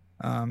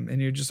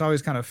 And you just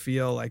always kind of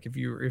feel like if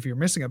you're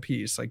missing a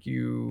piece, like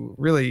you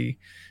really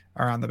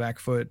are on the back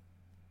foot,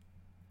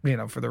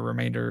 for the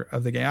remainder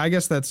of the game. I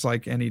guess that's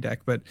like any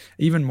deck, but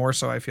even more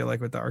so, I feel like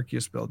with the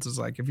Arceus builds is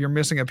like if you're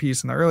missing a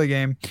piece in the early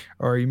game,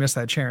 or you miss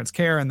that Charon's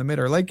Care in the mid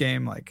or late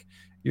game, like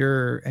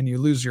you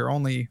lose your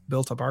only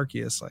built up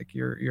Arceus, like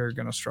you're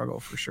gonna struggle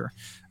for sure.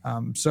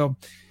 So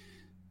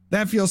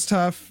that feels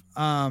tough.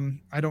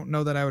 I don't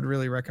know that I would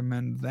really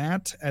recommend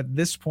that at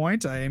this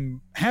point.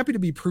 I'm happy to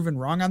be proven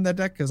wrong on that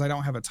deck because I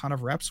don't have a ton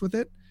of reps with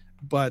it,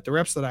 but the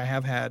reps that I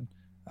have had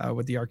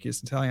with the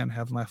Arceus Inteleon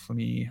have left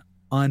me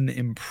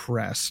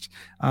unimpressed.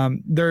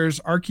 There's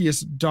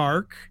Arceus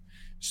Dark,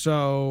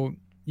 so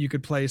you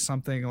could play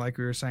something like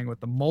we were saying with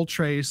the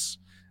Moltres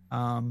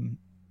and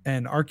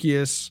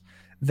Arceus.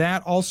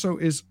 That also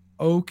is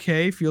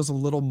okay. Feels a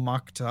little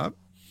mucked up.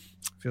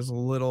 Feels a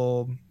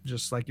little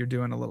just like you're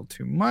doing a little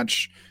too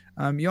much.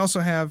 You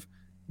also have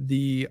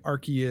the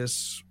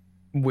Arceus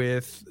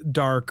with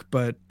Dark,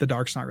 but the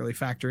Dark's not really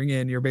factoring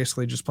in. You're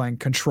basically just playing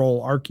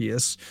Control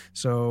Arceus.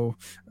 So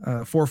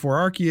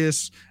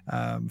 4/4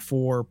 Arceus,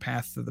 4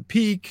 Path to the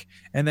Peak,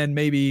 and then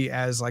maybe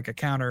as like a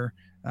counter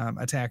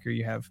attacker,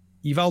 you have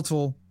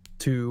Yveltal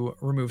to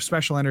remove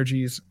special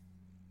energies,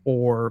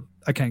 or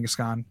a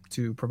Kangaskhan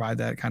to provide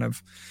that kind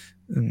of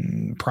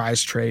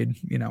prize trade,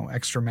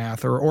 extra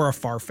math, or a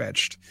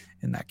Farfetch'd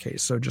in that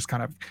case. So just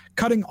kind of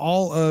cutting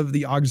all of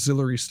the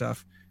auxiliary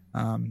stuff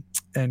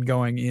and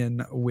going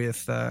in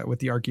with the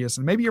Arceus.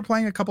 And maybe you're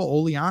playing a couple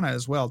Oleana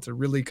as well to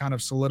really kind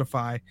of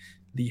solidify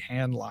the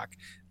hand lock.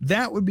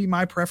 That would be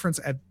my preference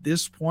at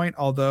this point,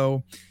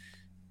 although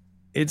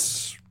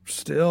it's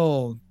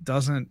still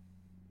doesn't,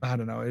 I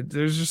don't know.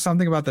 There's just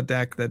something about the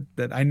deck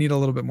that I need a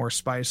little bit more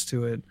spice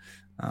to it.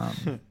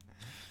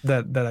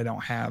 That I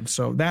don't have.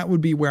 So that would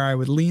be where I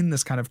would lean,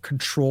 this kind of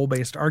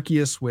control-based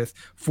Arceus with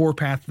 4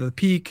 Path to the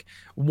Peak,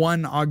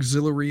 1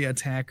 auxiliary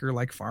attacker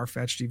like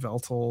Farfetch'd,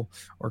 Yveltal,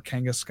 or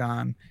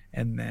Kangaskhan,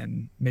 and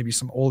then maybe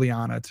some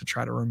Oleana to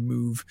try to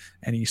remove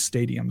any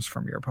stadiums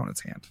from your opponent's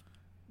hand.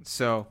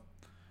 So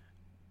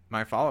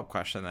my follow-up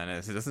question then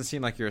is, it doesn't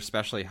seem like you're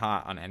especially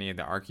hot on any of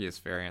the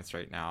Arceus variants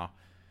right now.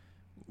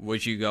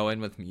 Would you go in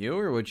with Mew,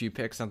 or would you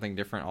pick something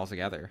different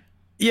altogether?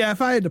 Yeah,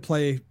 if I had to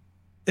play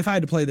if I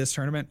had to play this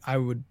tournament, I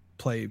would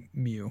play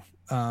Mew.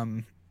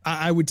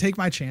 I would take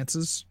my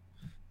chances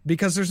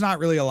because there's not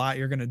really a lot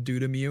you're going to do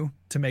to Mew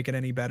to make it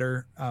any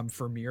better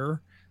for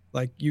Mirror.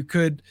 Like you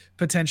could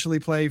potentially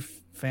play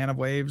Fan of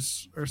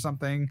Waves or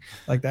something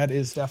like that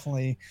is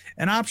definitely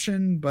an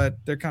option,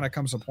 but there kind of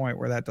comes a point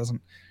where that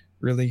doesn't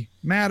really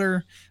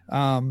matter.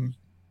 I'm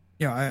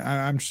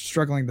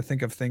struggling to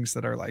think of things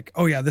that are like,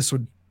 oh yeah, this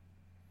would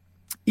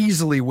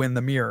easily win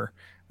the Mirror.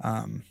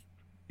 I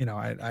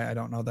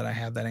don't know that I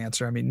have that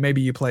answer. I mean,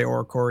 maybe you play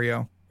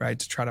Oricorio, right,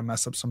 to try to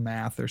mess up some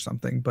math or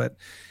something, but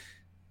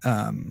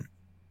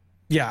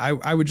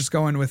I would just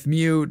go in with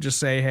Mew, just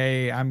say,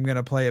 hey, I'm going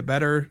to play it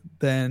better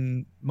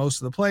than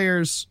most of the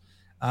players.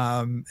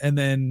 And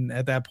then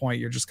at that point,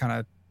 you're just kind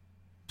of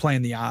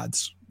playing the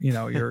odds.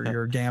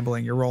 You're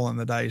gambling, you're rolling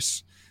the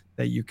dice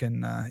that you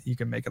can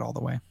make it all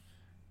the way.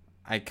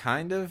 I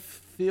kind of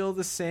feel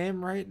the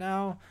same right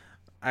now.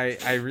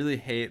 I really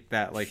hate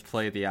that, like,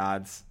 play the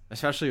odds,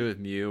 especially with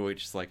Mew,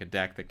 which is like a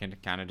deck that can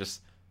kind of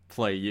just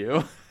play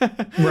you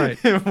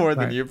right more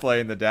than you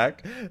playing the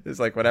deck. It's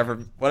like whatever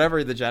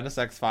the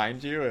Genesects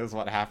find you is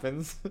what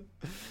happens.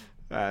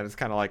 And it's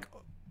kind of like,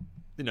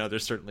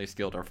 there's certainly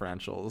skill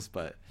differentials,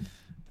 but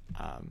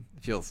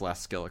it feels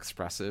less skill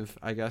expressive,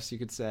 I guess you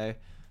could say,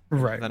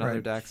 than other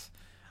decks.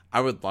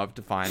 I would love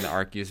to find the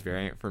Arceus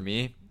variant for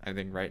me. I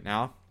think right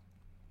now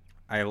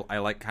I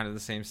like kind of the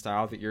same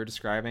style that you're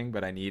describing,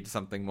 but I need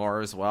something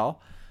more as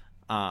well.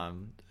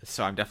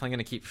 So I'm definitely going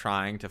to keep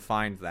trying to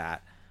find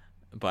that.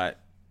 But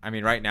I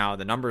mean, right now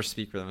the numbers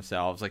speak for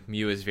themselves. Like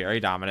Mew is very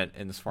dominant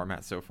in this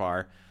format so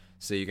far.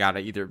 So you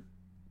gotta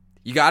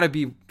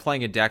be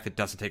playing a deck that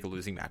doesn't take a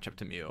losing matchup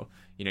to Mew.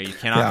 You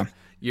cannot. Yeah.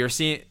 You're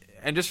seeing,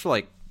 and just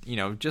for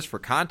just for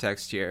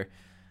context here,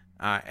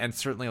 and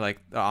certainly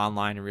like the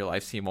online and real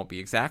life scene won't be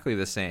exactly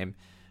the same,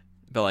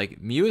 but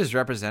like Mew is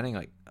representing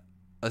like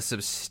a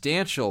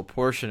substantial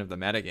portion of the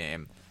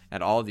metagame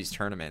at all of these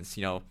tournaments.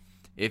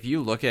 If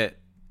you look at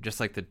just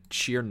like the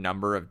sheer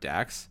number of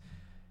decks,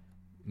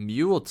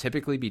 Mew will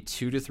typically be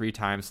 2 to 3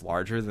 times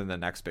larger than the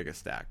next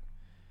biggest deck.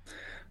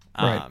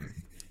 Right.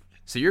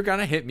 So you're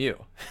gonna hit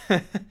Mew,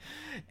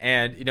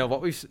 and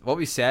what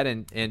we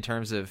said in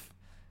terms of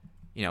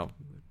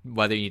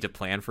whether you need to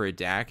plan for a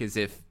deck is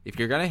if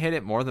you're gonna hit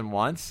it more than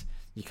once,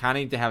 you kind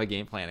of need to have a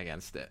game plan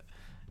against it.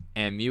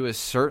 And Mew is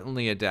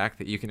certainly a deck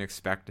that you can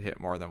expect to hit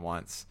more than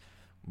once.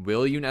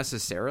 Will you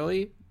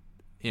necessarily?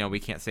 We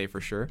can't say for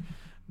sure,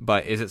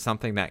 but is it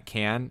something that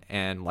can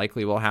and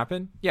likely will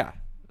happen? Yeah.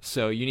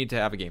 So you need to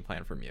have a game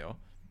plan for Mew.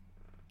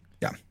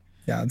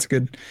 Yeah, that's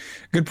a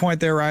good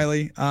point there,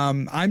 Riley.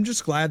 I'm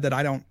just glad that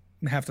I don't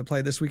have to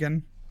play this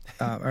weekend.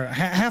 Or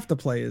have to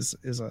play is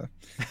a,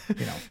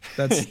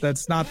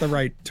 that's not the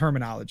right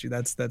terminology.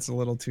 That's a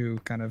little too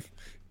kind of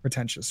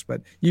pretentious,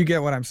 but you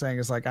get what I'm saying.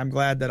 Is like, I'm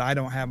glad that I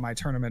don't have my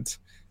tournament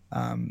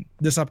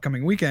this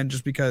upcoming weekend,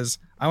 just because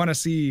I want to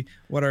see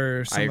what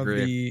are some of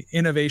the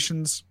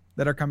innovations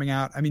that are coming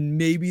out. I mean,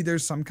 maybe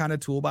there's some kind of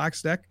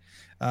toolbox deck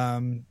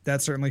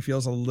that certainly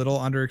feels a little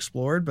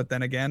underexplored, but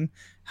then again,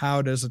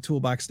 how does a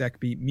toolbox deck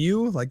beat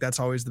Mew? Like, that's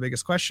always the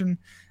biggest question.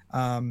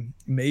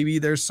 Maybe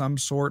there's some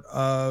sort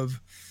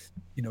of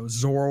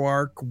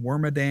Zoroark,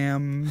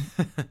 Wormadam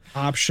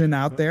option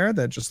out there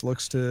that just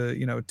looks to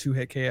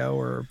 2-hit KO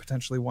or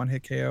potentially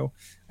 1-hit KO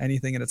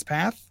anything in its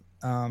path.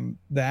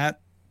 That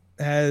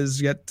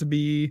has yet to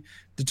be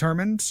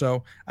determined.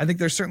 So I think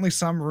there's certainly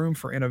some room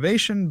for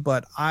innovation,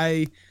 but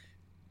I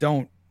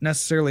don't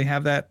necessarily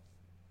have that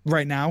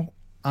right now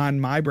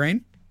on my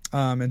brain.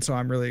 And so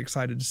I'm really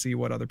excited to see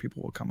what other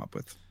people will come up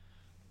with.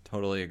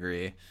 Totally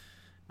agree.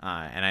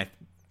 And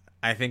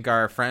I think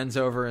our friends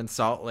over in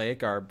Salt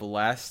Lake are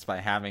blessed by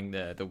having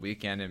the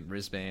weekend in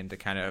Brisbane to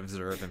kind of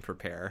observe and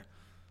prepare.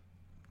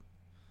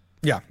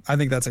 Yeah, I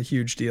think that's a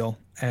huge deal.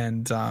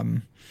 And,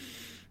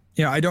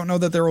 I don't know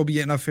that there will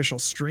be an official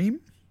stream,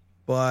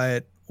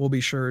 but we'll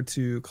be sure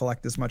to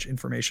collect as much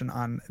information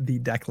on the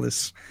deck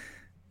lists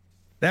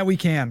that we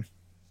can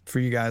for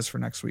you guys for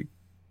next week.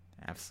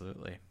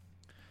 Absolutely.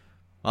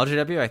 Well,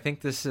 JW, I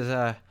think this is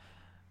a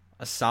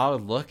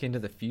solid look into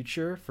the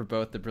future for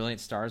both the Brilliant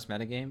Stars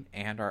metagame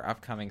and our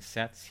upcoming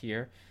sets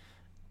here.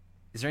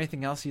 Is there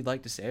anything else you'd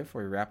like to say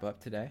before we wrap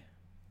up today?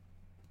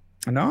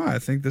 No, I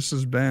think this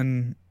has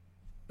been,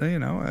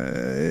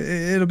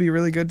 it'll be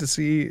really good to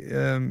see,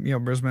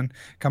 Brisbane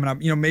coming up.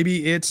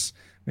 Maybe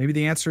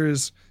the answer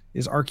is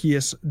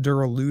Arceus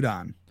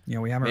Duraludon.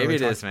 We haven't really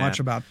talked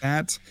much about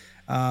that.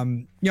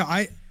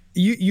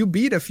 You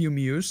beat a few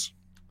Mews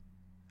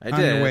on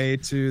your way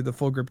to the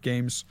Full Grip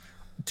Games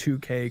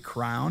 2K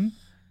crown.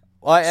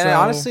 Well, and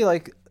honestly,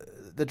 like,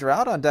 the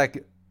Duraludon deck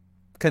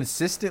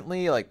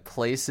consistently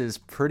places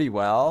pretty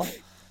well.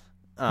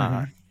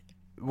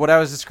 What I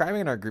was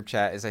describing in our group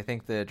chat is I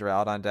think the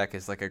Duraludon deck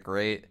is a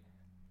great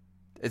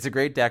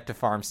deck to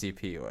farm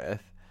CP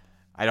with.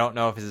 I don't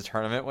know if it's a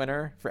tournament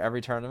winner for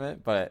every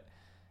tournament, but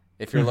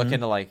if you're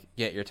looking to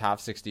get your top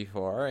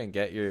 64 and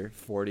get your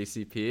 40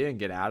 CP and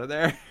get out of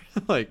there,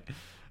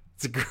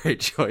 it's a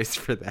great choice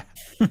for that.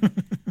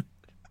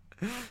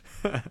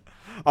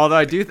 Although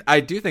I do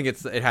think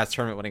it has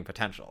tournament winning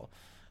potential.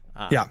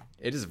 Yeah.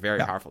 It is a very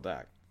powerful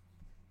deck.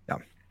 Yeah.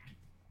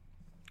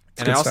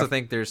 And I also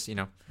think there's,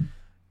 maybe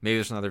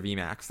there's another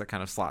VMAX that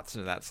kind of slots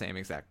into that same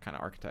exact kind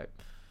of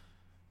archetype.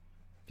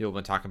 People have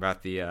been talking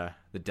about the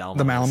Delmais.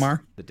 The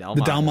Malamar. The Delmais.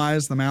 The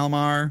Delmais, the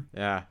Malamar.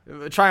 Yeah.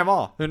 Try them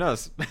all. Who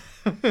knows?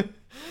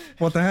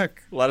 What the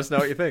heck? Let us know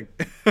what you think.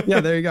 Yeah,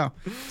 there you go.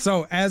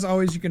 So as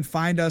always, you can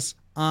find us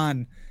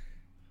on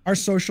our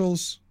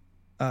socials.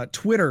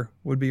 Twitter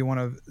would be one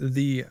of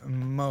the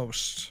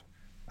most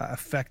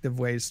effective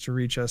ways to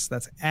reach us.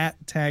 That's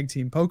at Tag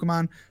Team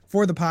Pokemon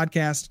for the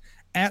podcast,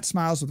 at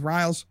Smiles with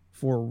Riles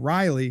for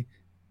Riley,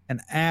 and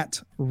at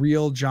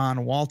Real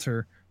John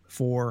Walter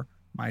for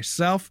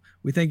myself.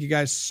 We thank you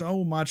guys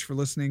so much for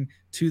listening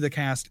to the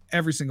cast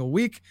every single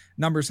week.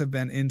 Numbers have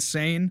been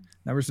insane.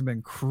 Numbers have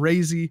been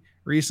crazy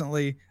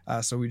recently.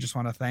 So we just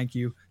want to thank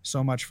you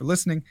so much for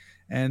listening.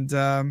 And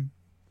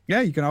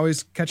you can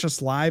always catch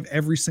us live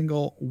every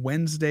single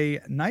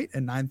Wednesday night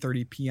at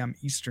 9:30 p.m.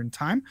 Eastern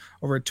time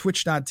over at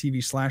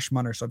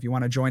twitch.tv/Munner. So if you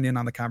want to join in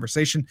on the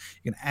conversation,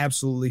 you can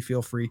absolutely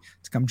feel free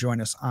to come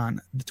join us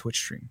on the Twitch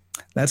stream.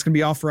 That's going to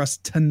be all for us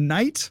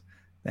tonight.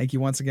 Thank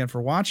you once again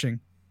for watching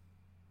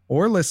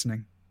or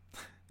listening.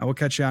 I will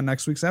catch you on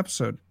next week's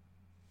episode.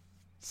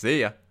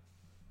 See ya.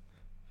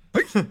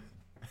 Bye.